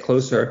we get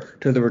closer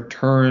to the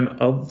return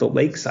of the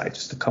Lakeside,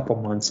 just a couple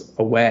months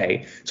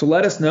away. So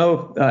let us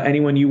know if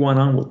anyone you want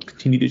on. We'll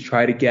continue to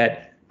try to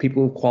get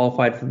people who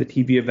qualified for the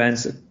TV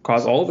events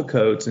across all the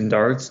codes in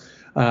darts,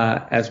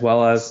 as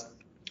well as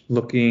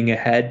looking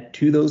ahead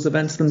to those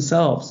events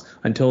themselves.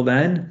 Until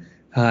then,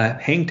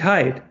 hang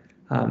tight.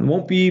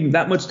 Won't be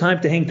that much time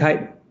to hang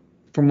tight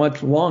for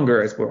much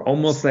longer, as we're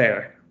almost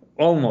there,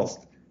 almost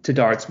to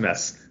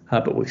Dartsmas,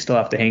 but we still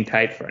have to hang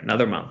tight for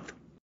another month.